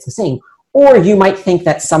 Everyone gets the same. Or you might think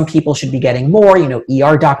that some people should be getting more,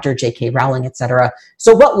 ER doctor, J.K. Rowling, etc.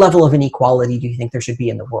 So what level of inequality do you think there should be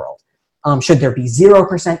in the world? Should there be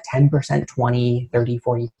 0%, 10%, 20, 30,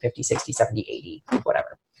 40, 50, 60, 70, 80,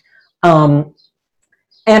 whatever?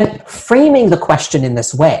 And framing the question in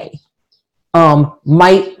this way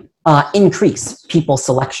might increase people's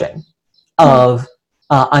selection of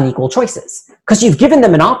unequal choices, because you've given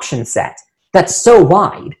them an option set that's so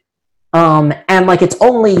wide. And like it's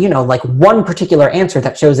only, like one particular answer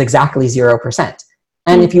that shows exactly 0%.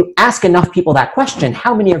 And if you ask enough people that question,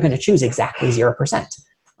 how many are going to choose exactly 0%?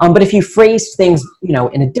 But if you phrase things,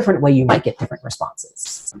 in a different way, you might get different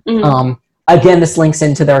responses. Again, this links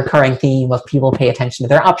into the recurring theme of people pay attention to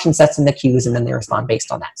their option sets in the queues, and then they respond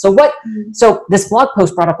based on that. So this blog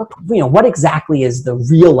post brought up, what exactly is the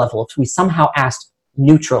real level if we somehow asked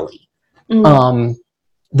neutrally the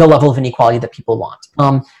level of inequality that people want?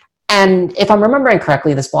 And if I'm remembering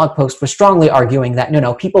correctly, this blog post was strongly arguing that,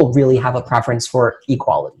 no, people really have a preference for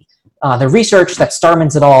equality. The research that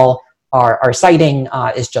Starmans et al. Are citing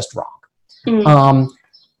is just wrong.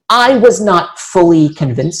 I was not fully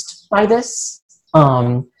convinced by this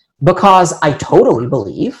because I totally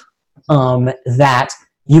believe that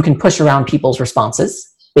you can push around people's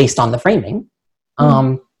responses based on the framing.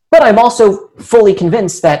 But I'm also fully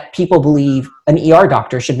convinced that people believe an ER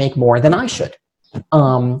doctor should make more than I should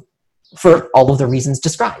for all of the reasons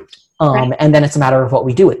described. Right. And then it's a matter of what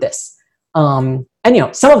we do with this. And,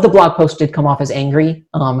 some of the blog posts did come off as angry.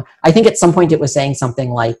 I think at some point it was saying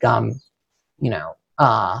something like, the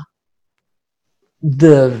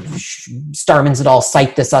Starmans et al.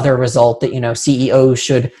 Cite this other result that, CEOs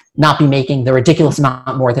should not be making the ridiculous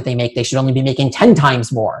amount more that they make. They should only be making 10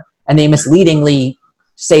 times more. And they misleadingly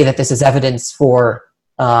say that this is evidence for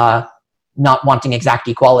not wanting exact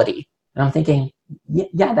equality. And I'm thinking,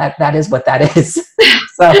 yeah, that is what that is.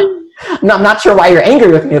 So I'm not sure why you're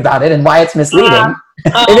angry with me about it and why it's misleading.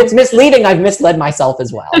 If it's misleading, I've misled myself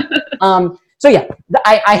as well. So yeah,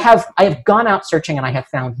 I have gone out searching and I have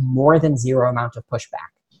found more than zero amount of pushback.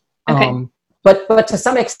 Okay. But to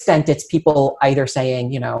some extent, it's people either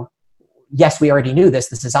saying, yes, we already knew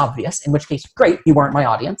this is obvious, in which case, great, you weren't my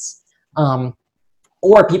audience.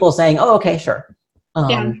 Or people saying, oh, okay, sure.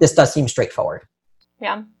 This does seem straightforward.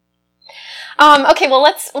 Yeah. Okay, well,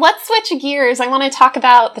 let's switch gears. I want to talk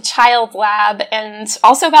about the child lab and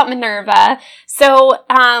also about Minerva. So,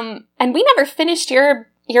 and we never finished your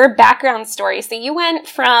background story. So you went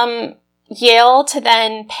from Yale to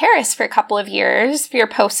then Paris for a couple of years for your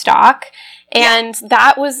postdoc. And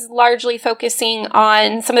that was largely focusing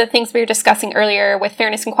on some of the things we were discussing earlier with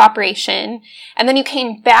fairness and cooperation. And then you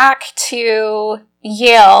came back to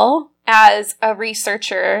Yale as a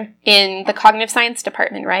researcher in the cognitive science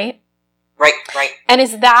department, right? Right. And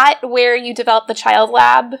is that where you developed the child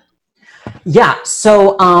lab? Yeah.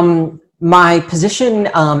 So my position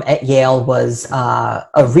at Yale was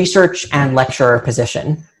a research and lecturer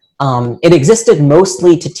position. It existed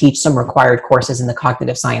mostly to teach some required courses in the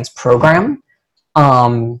cognitive science program.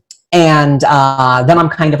 And then I'm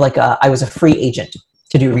kind of like I was a free agent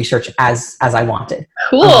to do research as I wanted.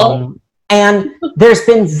 Cool. And there's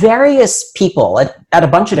been various people at a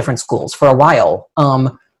bunch of different schools for a while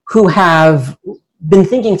who have been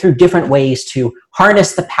thinking through different ways to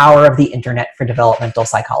harness the power of the internet for developmental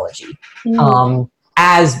psychology.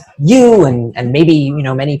 As you and maybe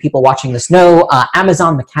many people watching this know,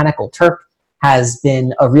 Amazon Mechanical Turk has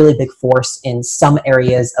been a really big force in some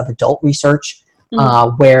areas of adult research,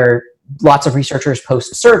 where lots of researchers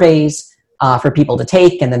post surveys for people to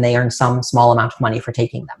take, and then they earn some small amount of money for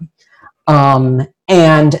taking them.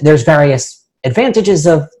 And there's various advantages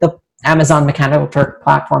of the Amazon Mechanical Turk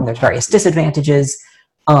platform. There's various disadvantages.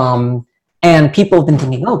 And people have been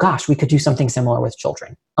thinking, oh gosh, we could do something similar with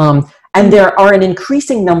children. And there are an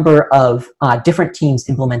increasing number of different teams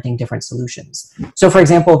implementing different solutions. So for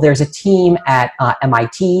example, there's a team at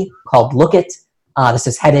MIT called Look It. This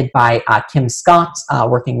is headed by Kim Scott,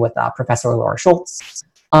 working with Professor Laura Schultz.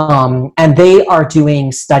 And they are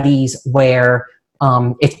doing studies where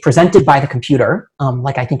it's presented by the computer,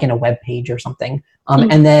 like I think in a web page or something.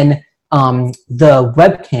 And then the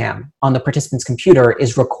webcam on the participant's computer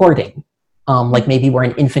is recording, like maybe where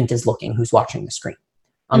an infant is looking who's watching the screen.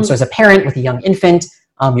 So as a parent with a young infant,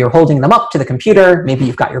 you're holding them up to the computer. Maybe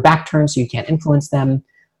you've got your back turned so you can't influence them.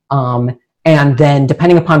 And then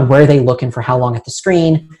depending upon where they look and for how long at the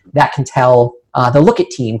screen, that can tell the Look It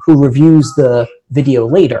team, who reviews the video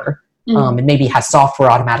later, and maybe has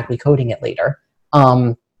software automatically coding it later,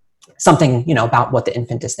 something about what the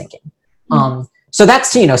infant is thinking. So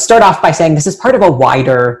that's to, start off by saying this is part of a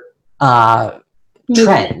wider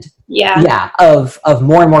trend. Yeah. Of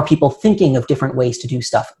more and more people thinking of different ways to do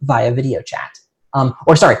stuff via video chat.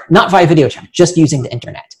 Or sorry, not via video chat, just using the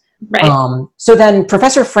internet. Right. So then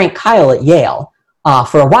Professor Frank Kyle at Yale,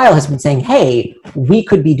 for a while has been saying, hey, we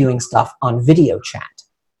could be doing stuff on video chat.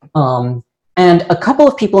 And a couple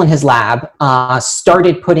of people in his lab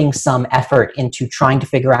started putting some effort into trying to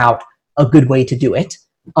figure out a good way to do it.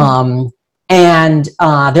 And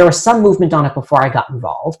there was some movement on it before I got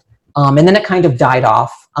involved. And then it kind of died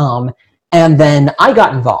off. And then I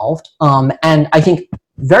got involved. And I think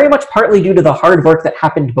very much partly due to the hard work that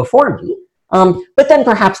happened before me, but then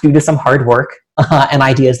perhaps due to some hard work and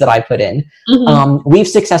ideas that I put in, we've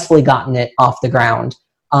successfully gotten it off the ground.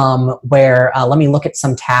 Where let me look at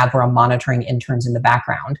some tab where I'm monitoring interns in the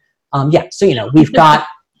background. So we've got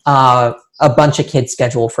a bunch of kids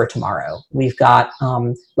scheduled for tomorrow. We've got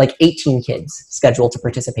like 18 kids scheduled to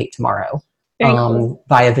participate tomorrow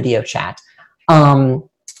via video chat. And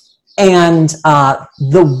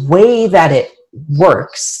the way that it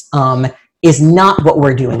works is not what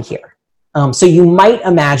we're doing here. So you might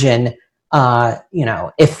imagine,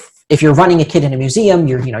 if you're running a kid in a museum,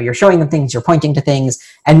 you're showing them things, you're pointing to things,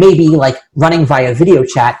 and maybe like running via video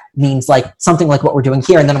chat means like something like what we're doing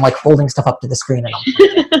here, and then I'm like holding stuff up to the screen and I'm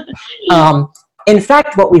pointing. In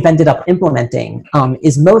fact, what we've ended up implementing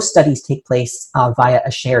is most studies take place via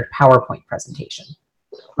a shared PowerPoint presentation.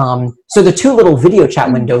 So the two little video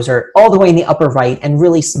chat windows are all the way in the upper right and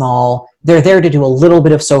really small. They're there to do a little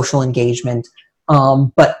bit of social engagement,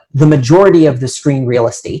 but the majority of the screen real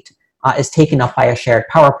estate is taken up by a shared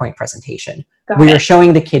PowerPoint presentation where you're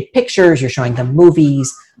showing the kid pictures, you're showing them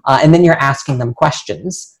movies, and then you're asking them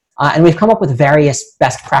questions. And we've come up with various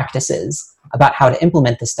best practices about how to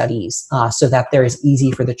implement the studies so that they're as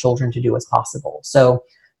easy for the children to do as possible. So,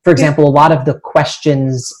 for example, a lot of the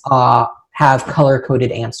questions have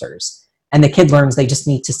color-coded answers, and the kid learns they just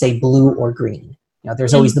need to say blue or green.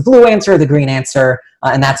 There's always the blue answer, the green answer,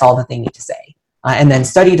 and that's all that they need to say. And then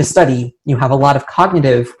study to study, you have a lot of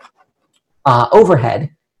cognitive overhead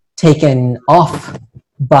taken off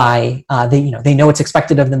by they know it's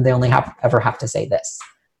expected of them. They only ever have to say this.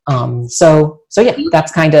 So yeah,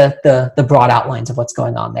 that's kind of the broad outlines of what's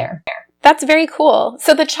going on there. That's very cool.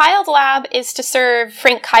 So the child lab is to serve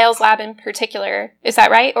Frank Kyle's lab in particular. Is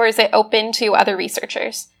that right? Or is it open to other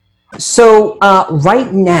researchers? So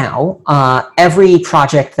right now, every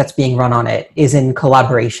project that's being run on it is in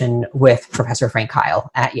collaboration with Professor Frank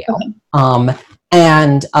Kyle at Yale.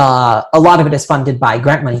 And a lot of it is funded by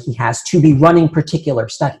grant money he has to be running particular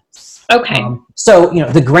studies. So,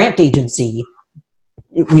 the grant agency,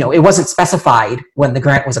 it wasn't specified when the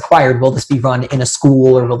grant was acquired, will this be run in a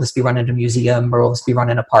school, or will this be run in a museum, or will this be run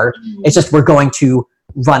in a park? It's just we're going to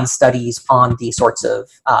run studies on these sorts of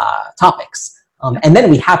topics. And then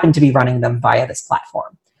we happen to be running them via this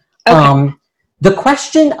platform. The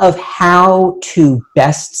question of how to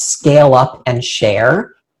best scale up and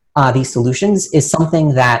share these solutions is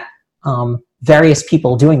something that various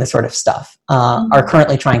people doing this sort of stuff are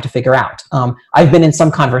currently trying to figure out. I've been in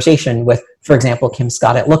some conversation with, for example, Kim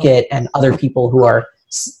Scott at Lookit and other people who are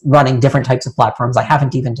running different types of platforms I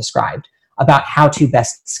haven't even described about how to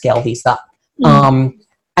best scale these up.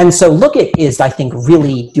 And so Lookit is, I think,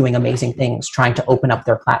 really doing amazing things trying to open up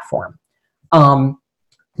their platform.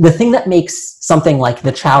 The thing that makes something like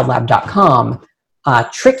thechildlab.com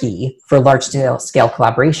tricky for large-scale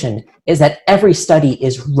collaboration is that every study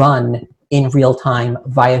is run in real time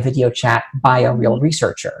via video chat by a real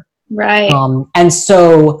researcher. Right. And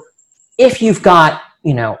so if you've got,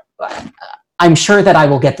 I'm sure that I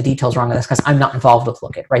will get the details wrong on this because I'm not involved with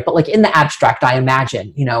Lookit, right? But like in the abstract, I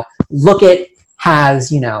imagine, Lookit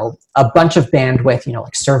has, a bunch of bandwidth,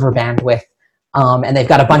 like server bandwidth, and they've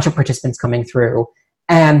got a bunch of participants coming through.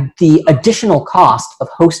 And the additional cost of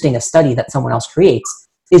hosting a study that someone else creates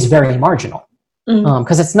is very marginal.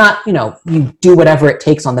 Because it's not, you do whatever it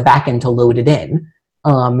takes on the back end to load it in,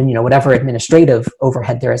 and, whatever administrative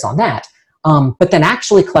overhead there is on that. But then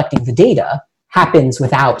actually collecting the data happens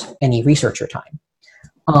without any researcher time.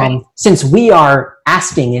 Since we are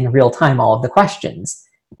asking in real time all of the questions,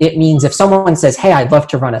 it means if someone says, hey, I'd love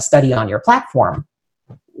to run a study on your platform,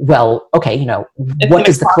 well, okay, what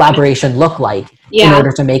does the collaboration look like in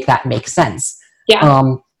order to make that make sense?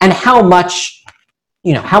 And how much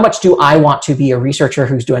do I want to be a researcher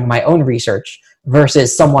who's doing my own research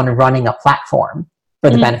versus someone running a platform for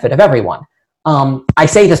the benefit of everyone? I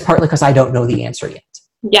say this partly because I don't know the answer yet.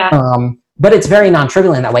 But it's very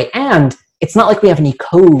non-trivial in that way. And it's not like we have any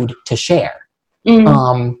code to share.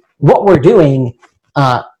 What we're doing,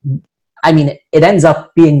 I mean, it ends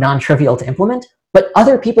up being non-trivial to implement, but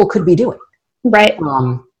other people could be doing. Right.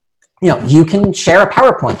 You can share a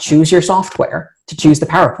PowerPoint, choose your software to choose the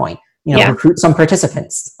PowerPoint, recruit some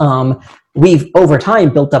participants. We've over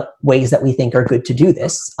time built up ways that we think are good to do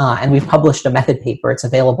this. And we've published a method paper. It's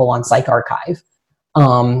available on PsycArchive,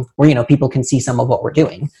 where, people can see some of what we're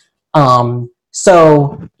doing.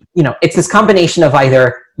 So, it's this combination of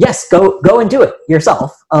either, yes, go and do it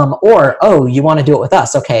yourself, or, oh, you want to do it with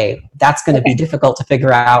us. Okay, that's going to be difficult to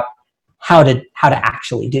figure out how to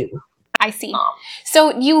actually do. I see.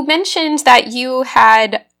 So you mentioned that you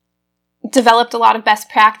had developed a lot of best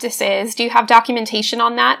practices. Do you have documentation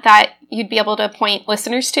on that you'd be able to point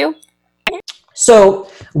listeners to? So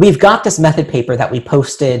we've got this method paper that we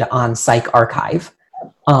posted on PsycArchive,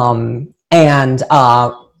 and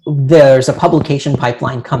there's a publication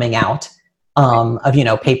pipeline coming out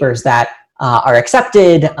of papers that are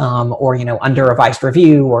accepted or under revised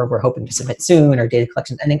review, or we're hoping to submit soon, or data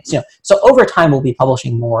collection. And so over time we'll be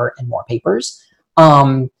publishing more and more papers.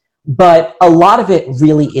 But a lot of it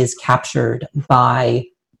really is captured by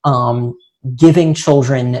giving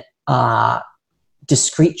children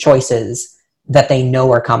discrete choices that they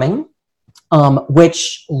know are coming,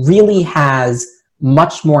 which really has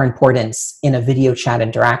much more importance in a video chat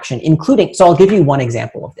interaction, including, so I'll give you one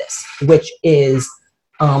example of this, which is,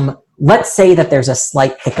 let's say that there's a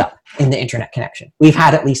slight hiccup in the internet connection. We've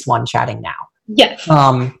had at least one chatting now. Yes.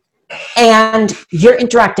 And you're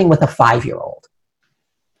interacting with a 5-year-old.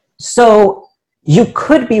 So you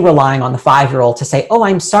could be relying on the 5-year-old to say, oh,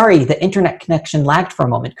 I'm sorry, the internet connection lagged for a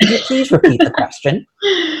moment. Could you please repeat the question?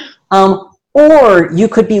 Or you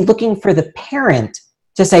could be looking for the parent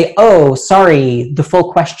to say, oh, sorry, the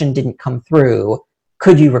full question didn't come through.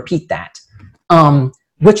 Could you repeat that?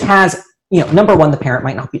 Which has, number one, the parent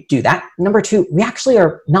might not do that. Number two, we actually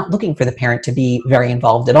are not looking for the parent to be very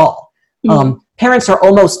involved at all. Parents are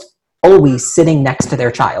almost always sitting next to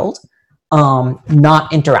their child,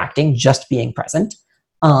 not interacting, just being present.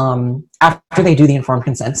 After they do the informed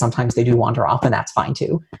consent, sometimes they do wander off, and that's fine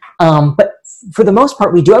too. But for the most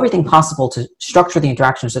part, we do everything possible to structure the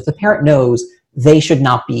interaction so that the parent knows they should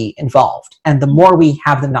not be involved. And the more we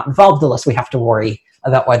have them not involved, the less we have to worry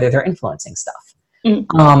about whether they're influencing stuff.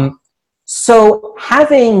 So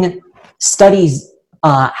having studies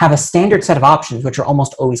have a standard set of options, which are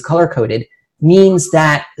almost always color-coded, means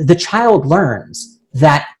that the child learns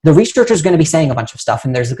that the researcher is going to be saying a bunch of stuff,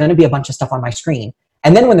 and there's going to be a bunch of stuff on my screen.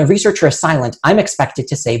 And then when the researcher is silent, I'm expected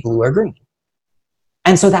to say blue or green.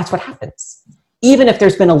 And so that's what happens, even if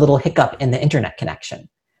there's been a little hiccup in the internet connection.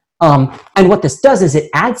 And what this does is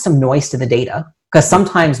it adds some noise to the data, because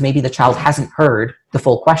sometimes maybe the child hasn't heard the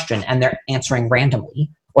full question and they're answering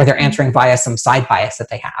randomly, or they're answering via some side bias that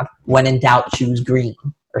they have. When in doubt, choose green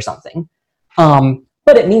or something.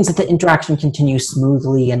 But it means that the interaction continues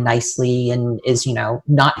smoothly and nicely and is,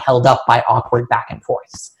 not held up by awkward back and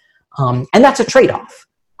forths. And that's a trade-off.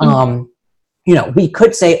 We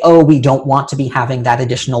could say, oh, we don't want to be having that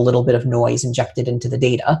additional little bit of noise injected into the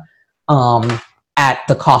data at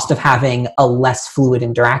the cost of having a less fluid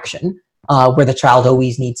interaction, where the child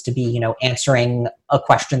always needs to be, answering a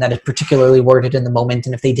question that is particularly worded in the moment.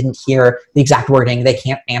 And if they didn't hear the exact wording, they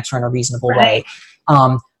can't answer in a reasonable way.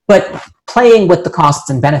 But playing with the costs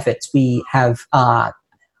and benefits, we have,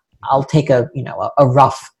 I'll take a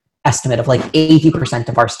rough estimate of like 80%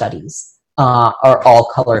 of our studies are all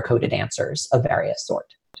color-coded answers of various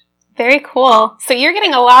sort. Very cool. So you're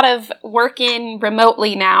getting a lot of work in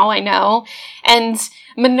remotely now, I know, and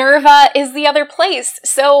Minerva is the other place.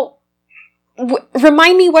 So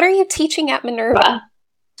remind me, what are you teaching at Minerva?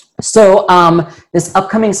 So this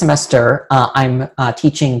upcoming semester, I'm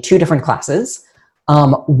teaching 2 different classes.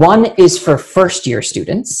 One is for first-year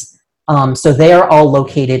students. So they are all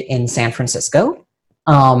located in San Francisco.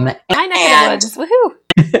 My neck of the woods.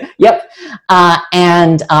 Woohoo! Yep.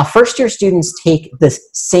 And first-year students take the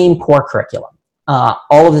same core curriculum.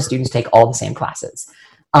 All of the students take all the same classes.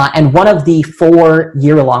 And one of the 4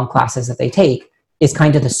 year-long classes that they take is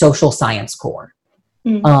kind of the social science core.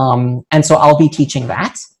 And so I'll be teaching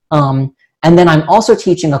that. And then I'm also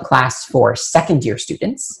teaching a class for second-year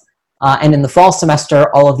students. And in the fall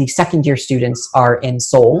semester, all of the second-year students are in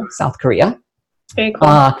Seoul, South Korea. Very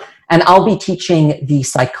cool. And I'll be teaching the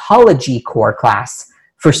psychology core class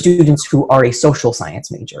for students who are a social science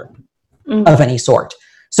major of any sort.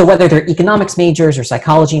 So whether they're economics majors or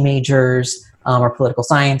psychology majors or political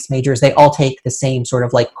science majors, they all take the same sort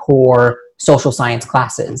of like core social science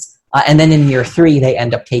classes. And then in year 3, they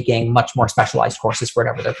end up taking much more specialized courses for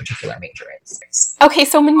whatever their particular major is. Okay,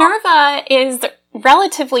 so Minerva is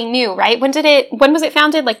relatively new, right? When was it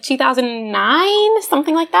founded? Like 2009,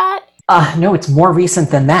 something like that? No, it's more recent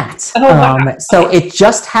than that. Oh, wow. So it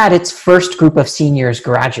just had its first group of seniors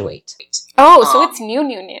graduate. Oh, so it's new.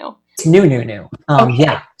 It's new. Okay.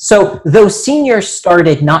 Yeah. So those seniors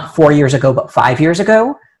started not 4 years ago, but 5 years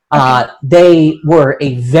ago. They were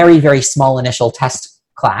a very, very small initial test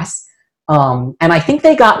class. And I think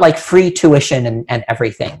they got like free tuition and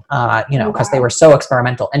everything, because they were so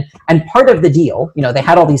experimental. And part of the deal, they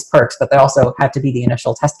had all these perks, but they also had to be the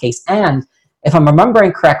initial test case. And if I'm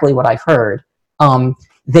remembering correctly what I've heard,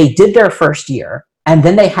 they did their first year, and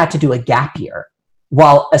then they had to do a gap year,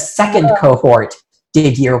 while a second cohort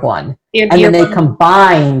did year one. And then they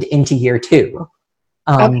combined into year two.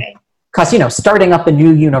 Because, starting up a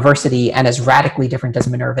new university, and as radically different as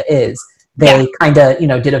Minerva is, they kind of,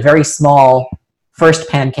 did a very small first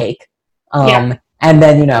pancake. And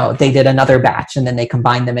then, they did another batch, and then they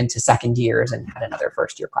combined them into second years and had another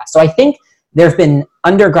first year class. So I think there have been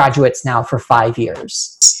undergraduates now for 5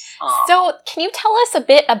 years. So can you tell us a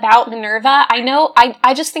bit about Minerva? I know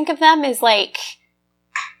I just think of them as like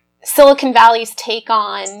Silicon Valley's take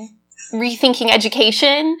on rethinking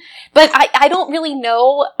education, but I don't really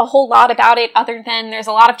know a whole lot about it other than there's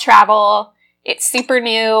a lot of travel. It's super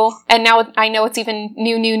new, and now I know it's even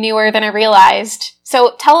newer than I realized.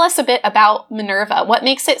 So tell us a bit about Minerva. What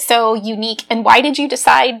makes it so unique, and why did you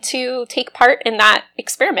decide to take part in that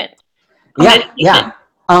experiment? Yeah.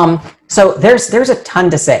 So there's a ton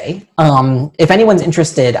to say. If anyone's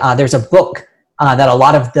interested, there's a book that a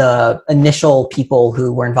lot of the initial people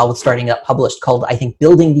who were involved with starting it up published called, I think,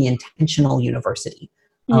 Building the Intentional University.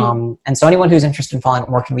 And so anyone who's interested in following it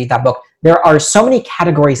more can read that book. There are so many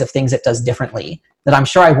categories of things it does differently that I'm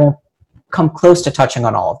sure I won't come close to touching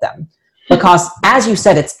on all of them. Because, as you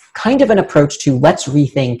said, it's kind of an approach to let's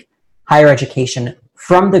rethink higher education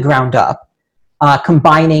from the ground up,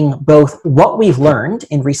 combining both what we've learned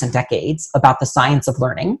in recent decades about the science of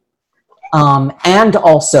learning, and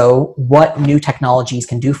also what new technologies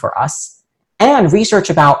can do for us, and research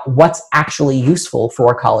about what's actually useful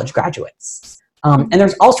for college graduates. And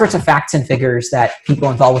there's all sorts of facts and figures that people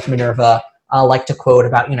involved with Minerva like to quote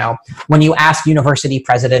about, when you ask university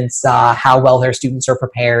presidents how well their students are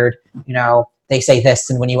prepared, they say this.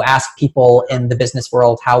 And when you ask people in the business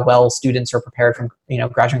world how well students are prepared from,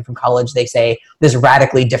 graduating from college, they say this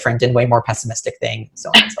radically different and way more pessimistic thing, so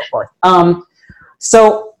on and so forth.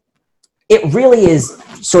 So it really is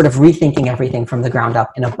sort of rethinking everything from the ground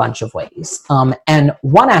up in a bunch of ways. And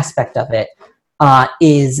one aspect of it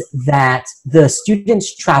is that the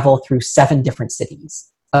students travel through 7 different cities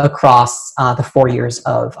across the 4 years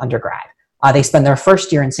of undergrad. They spend their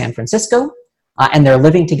first year in San Francisco, and they're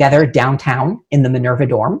living together downtown in the Minerva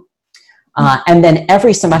dorm. And then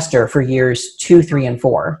every semester for years 2, 3, and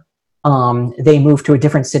 4, they move to a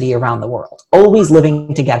different city around the world, always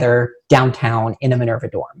living together downtown in a Minerva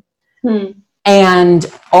dorm.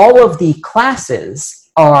 And all of the classes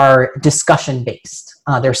are discussion-based.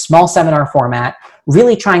 They're small seminar format,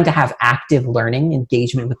 really trying to have active learning,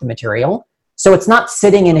 engagement with the material. So it's not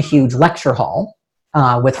sitting in a huge lecture hall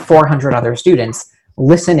with 400 other students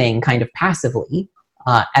listening kind of passively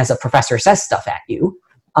as a professor says stuff at you.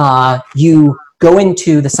 You go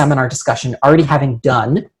into the seminar discussion already having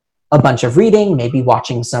done a bunch of reading, maybe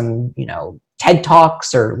watching some, TED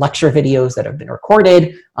Talks or lecture videos that have been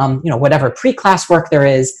recorded, whatever pre-class work there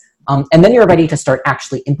is. And then you're ready to start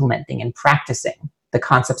actually implementing and practicing the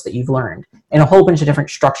concepts that you've learned in a whole bunch of different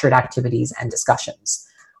structured activities and discussions.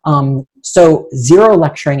 So 0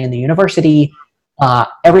 lecturing in the university.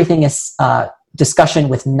 Everything is discussion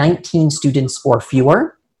with 19 students or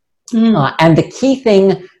fewer. And the key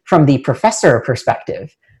thing from the professor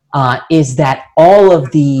perspective is that all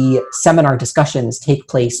of the seminar discussions take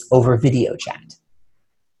place over video chat.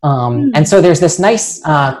 And so there's this nice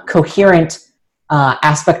coherent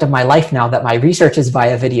aspect of my life now that my research is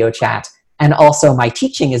via video chat and also my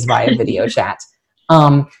teaching is via video chat.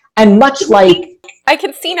 And much like... I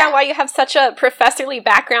can see now why you have such a professorly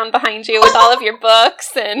background behind you with all of your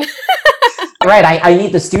books and... Right, I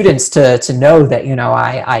need the students to know that,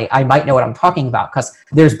 I might know what I'm talking about, because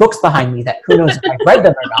there's books behind me that who knows if I've read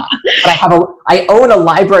them or not. But I own a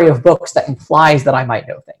library of books that implies that I might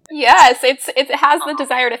know things. Yes, it has the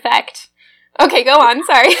desired effect. Okay, go on,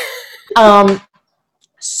 sorry.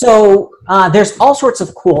 So there's all sorts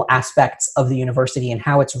of cool aspects of the university and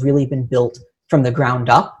how it's really been built from the ground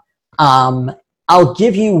up. I'll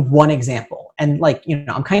give you one example, and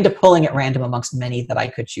I'm kind of pulling at random amongst many that I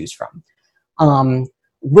could choose from,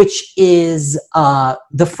 which is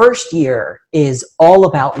the first year is all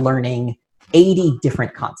about learning 80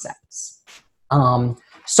 different concepts.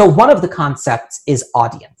 So one of the concepts is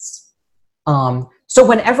audience. So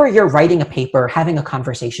whenever you're writing a paper, having a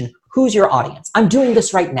conversation, who's your audience? I'm doing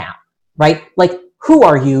this right now, right? Like, who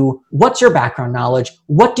are you? What's your background knowledge?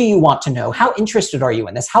 What do you want to know? How interested are you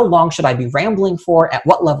in this? How long should I be rambling for? At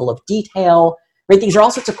what level of detail? Right? These are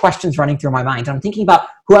all sorts of questions running through my mind. I'm thinking about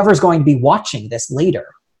whoever's going to be watching this later.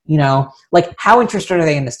 Like, how interested are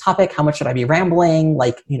they in this topic? How much should I be rambling?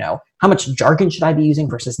 Like, how much jargon should I be using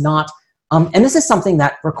versus not? And this is something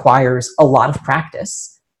that requires a lot of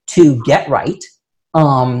practice to get right,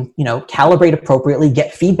 calibrate appropriately,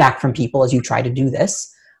 get feedback from people as you try to do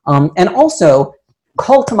this. And also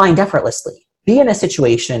call to mind effortlessly. Be in a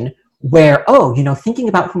situation where, thinking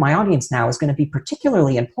about who my audience now is going to be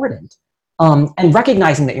particularly important, and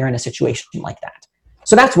recognizing that you're in a situation like that.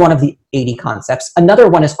 So that's one of the 80 concepts. Another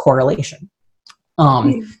one is correlation.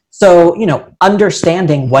 So,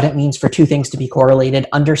 understanding what it means for two things to be correlated,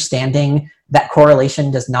 understanding that correlation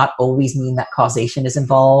does not always mean that causation is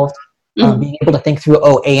involved, being able to think through,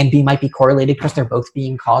 A and B might be correlated because they're both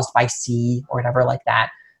being caused by C or whatever like that.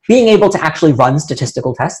 Being able to actually run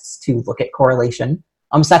statistical tests to look at correlation.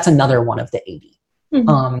 So that's another one of the 80.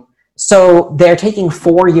 So they're taking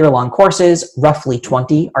 4-year-long courses, roughly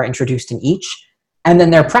 20 are introduced in each, and then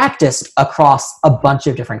they're practiced across a bunch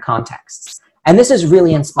of different contexts. And this is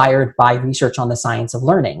really inspired by research on the science of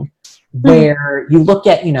learning, where you look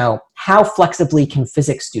at, how flexibly can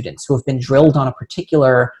physics students who have been drilled on a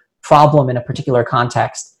particular problem in a particular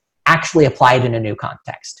context actually apply it in a new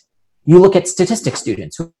context. You look at statistics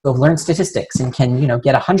students who have learned statistics and can,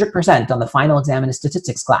 get 100% on the final exam in a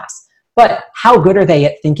statistics class. But how good are they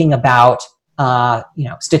at thinking about,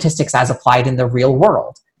 statistics as applied in the real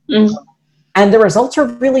world? And the results are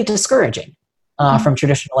really discouraging from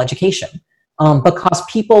traditional education because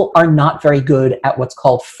people are not very good at what's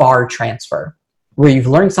called far transfer, where you've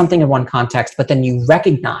learned something in one context, but then you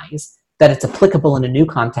recognize that it's applicable in a new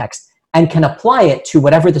context and can apply it to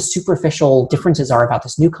whatever the superficial differences are about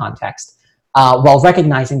this new context, while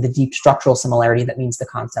recognizing the deep structural similarity that means the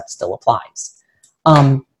concept still applies.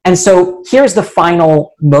 And so here's the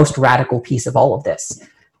final, most radical piece of all of this,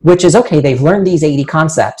 which is, okay, they've learned these 80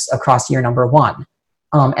 concepts across year number 1,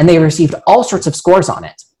 and they received all sorts of scores on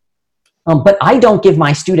it. But I don't give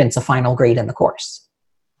my students a final grade in the course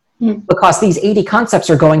because these 80 concepts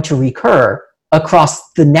are going to recur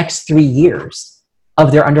across the next 3 years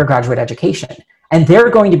of their undergraduate education. And they're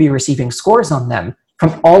going to be receiving scores on them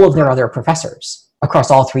from all of their other professors across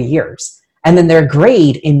all 3 years. And then their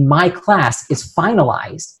grade in my class is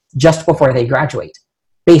finalized just before they graduate,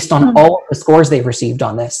 based on all of the scores they've received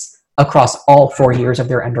on this across all 4 years of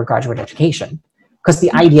their undergraduate education. Because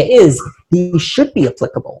the idea is these should be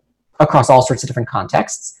applicable across all sorts of different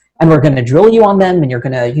contexts. And we're going to drill you on them, and you're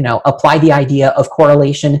going to, apply the idea of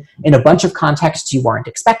correlation in a bunch of contexts you weren't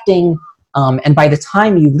expecting. And by the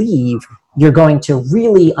time you leave, you're going to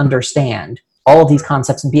really understand all of these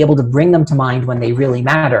concepts and be able to bring them to mind when they really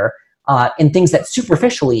matter, in things that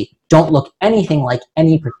superficially don't look anything like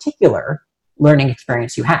any particular learning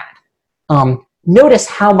experience you had. Notice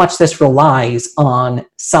how much this relies on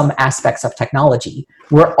some aspects of technology,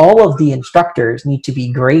 where all of the instructors need to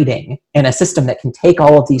be grading in a system that can take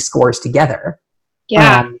all of these scores together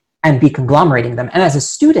and be conglomerating them. And as a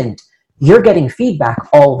student, you're getting feedback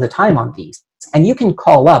all the time on these. And you can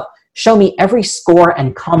call up, show me every score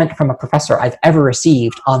and comment from a professor I've ever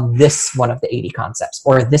received on this one of the 80 concepts,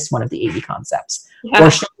 or this one of the 80 concepts. Or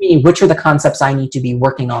show me which are the concepts I need to be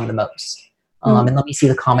working on the most. And let me see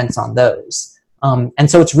the comments on those. And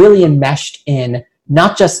so it's really enmeshed in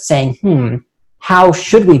not just saying, how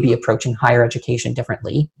should we be approaching higher education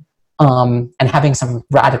differently, and having some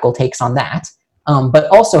radical takes on that, but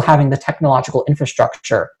also having the technological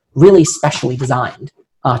infrastructure really specially designed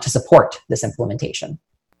to support this implementation.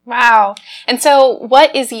 Wow. And so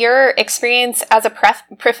what is your experience as a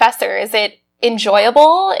professor? Is it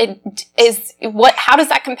enjoyable? How does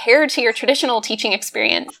that compare to your traditional teaching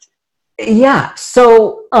experience? Yeah.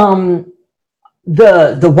 So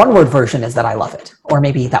the one-word version is that I love it, or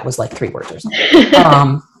maybe that was like 3 words or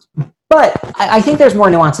something. But I think there's more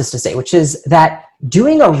nuances to say, which is that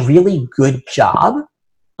doing a really good job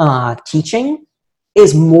teaching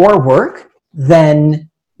is more work than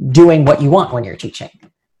doing what you want when you're teaching.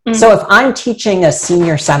 So if I'm teaching a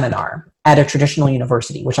senior seminar at a traditional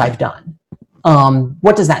university, which I've done,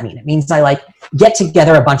 what does that mean? It means I get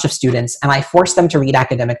together a bunch of students and I force them to read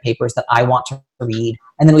academic papers that I want to read,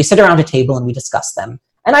 and then we sit around a table and we discuss them.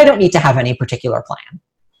 And I don't need to have any particular plan.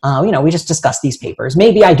 We just discuss these papers.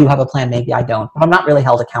 Maybe I do have a plan, maybe I don't, but I'm not really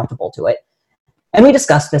held accountable to it. And we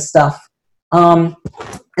discuss this stuff. And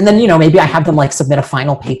then, maybe I have them submit a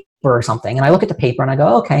final paper or something, and I look at the paper and I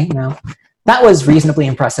go, okay, that was reasonably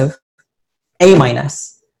impressive, A-.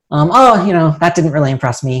 Oh, that didn't really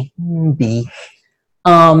impress me. B.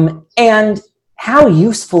 And how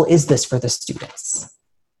useful is this for the students?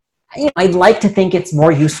 I'd like to think it's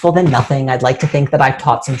more useful than nothing. I'd like to think that I've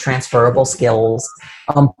taught some transferable skills.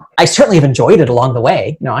 I certainly have enjoyed it along the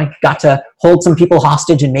way. I got to hold some people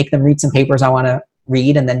hostage and make them read some papers I want to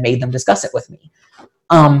read and then made them discuss it with me.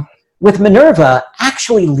 With Minerva,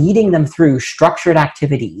 actually leading them through structured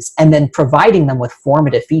activities and then providing them with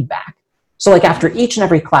formative feedback. So like after each and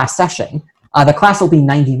every class session, the class will be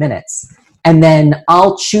 90 minutes, and then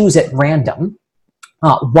I'll choose at random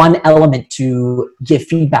one element to give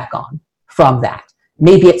feedback on from that.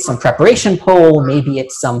 Maybe it's some preparation poll, maybe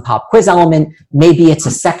it's some pop quiz element, maybe it's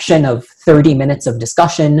a section of 30 minutes of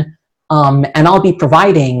discussion, and I'll be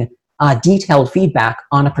providing detailed feedback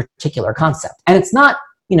on a particular concept. And it's not,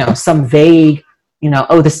 some vague,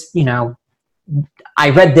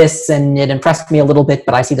 I read this and it impressed me a little bit,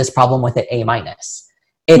 but I see this problem with it, A-.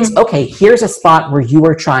 It's, okay, here's a spot where you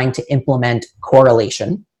are trying to implement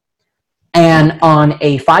correlation. And on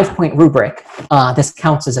a 5-point rubric, this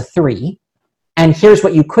counts as a 3. And here's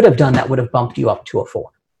what you could have done that would have bumped you up to a 4.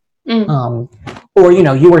 Or,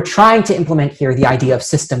 you were trying to implement here the idea of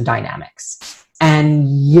system dynamics, and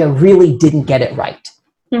you really didn't get it right.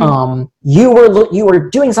 You were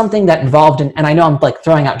doing something that involved, and I know I'm like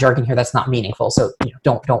throwing out jargon here that's not meaningful, so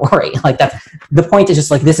don't worry. Like that's the point is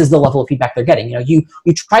just like this is the level of feedback they're getting. You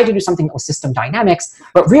tried to do something that was system dynamics,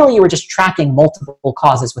 but really you were just tracking multiple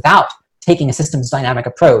causes without taking a systems dynamic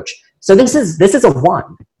approach. So this is a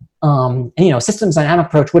 1. And systems dynamic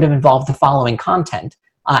approach would have involved the following content.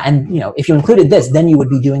 And if you included this, then you would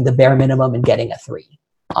be doing the bare minimum and getting a 3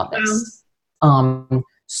 on this.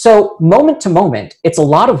 So moment to moment, it's a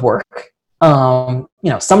lot of work.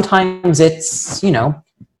 Sometimes it's,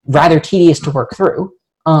 rather tedious to work through.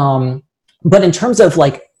 But in terms of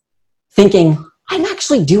like thinking, I'm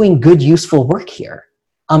actually doing good, useful work here.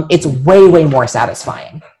 It's way, way more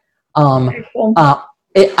satisfying. I'm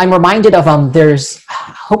reminded of, there's,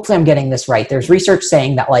 hopefully I'm getting this right. There's research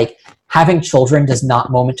saying that like having children does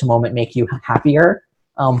not moment to moment make you happier,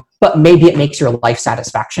 but maybe it makes your life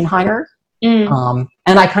satisfaction higher.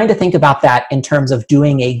 And I kind of think about that in terms of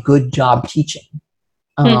doing a good job teaching,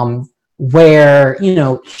 where,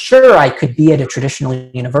 sure, I could be at a traditional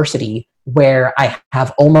university where I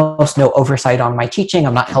have almost no oversight on my teaching.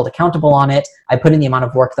 I'm not held accountable on it. I put in the amount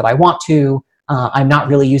of work that I want to. I'm not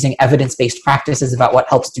really using evidence-based practices about what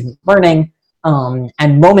helps student learning.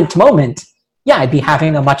 And moment to moment, I'd be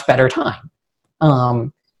having a much better time.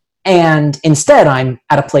 And instead, I'm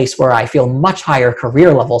at a place where I feel much higher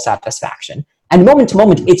career level satisfaction. And moment to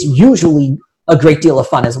moment, it's usually a great deal of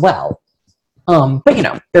fun as well. But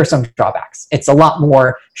there's some drawbacks. It's a lot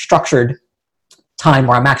more structured time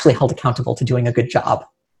where I'm actually held accountable to doing a good job.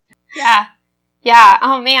 Yeah.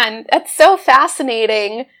 Oh man, that's so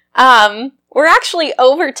fascinating. We're actually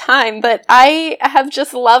over time, but I have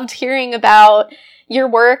just loved hearing about your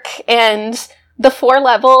work and the 4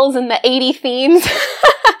 levels and the 80 themes.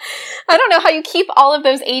 I don't know how you keep all of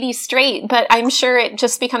those 80 straight, but I'm sure it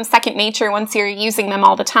just becomes second nature once you're using them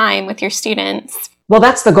all the time with your students. Well,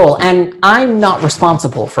 that's the goal, and I'm not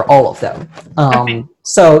responsible for all of them. Okay.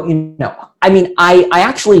 So, I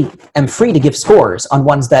actually am free to give scores on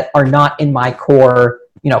ones that are not in my core,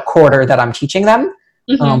 quarter that I'm teaching them.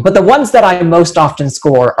 But the ones that I most often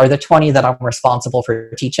score are the 20 that I'm responsible for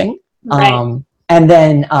teaching. Right. And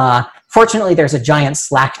then, fortunately, there's a giant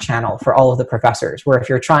Slack channel for all of the professors, where if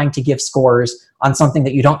you're trying to give scores on something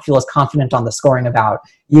that you don't feel as confident on the scoring about,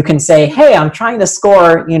 you can say, hey, I'm trying to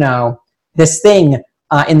score, this thing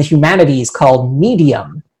in the humanities called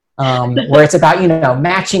medium, where it's about,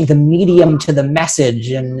 matching the medium to the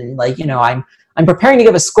message. And I'm preparing to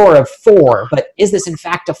give a score of 4, but is this in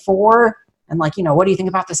fact a 4? And what do you think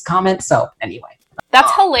about this comment? So anyway.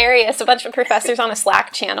 That's hilarious. A bunch of professors on a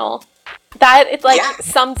Slack channel. That it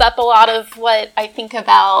sums up a lot of what I think of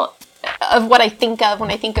when I think of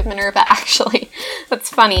Minerva, actually. That's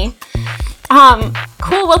funny.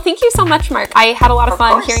 Cool. Well, thank you so much, Mark. I had a lot of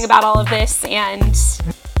fun hearing about all of this, and so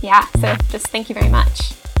just thank you very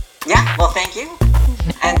much. Yeah, well, thank you.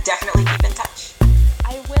 And definitely keep in touch.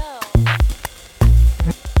 I will.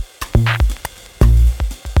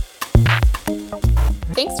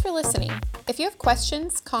 Thanks for listening. If you have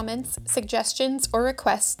questions, comments, suggestions, or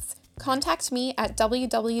requests, contact me at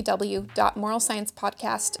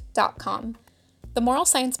www.moralsciencepodcast.com. The Moral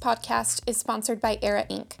Science Podcast is sponsored by ERA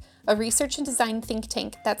Inc., a research and design think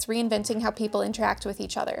tank that's reinventing how people interact with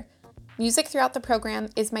each other. Music throughout the program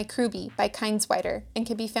is My Kruby by Kindswider and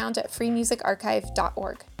can be found at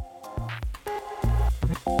freemusicarchive.org.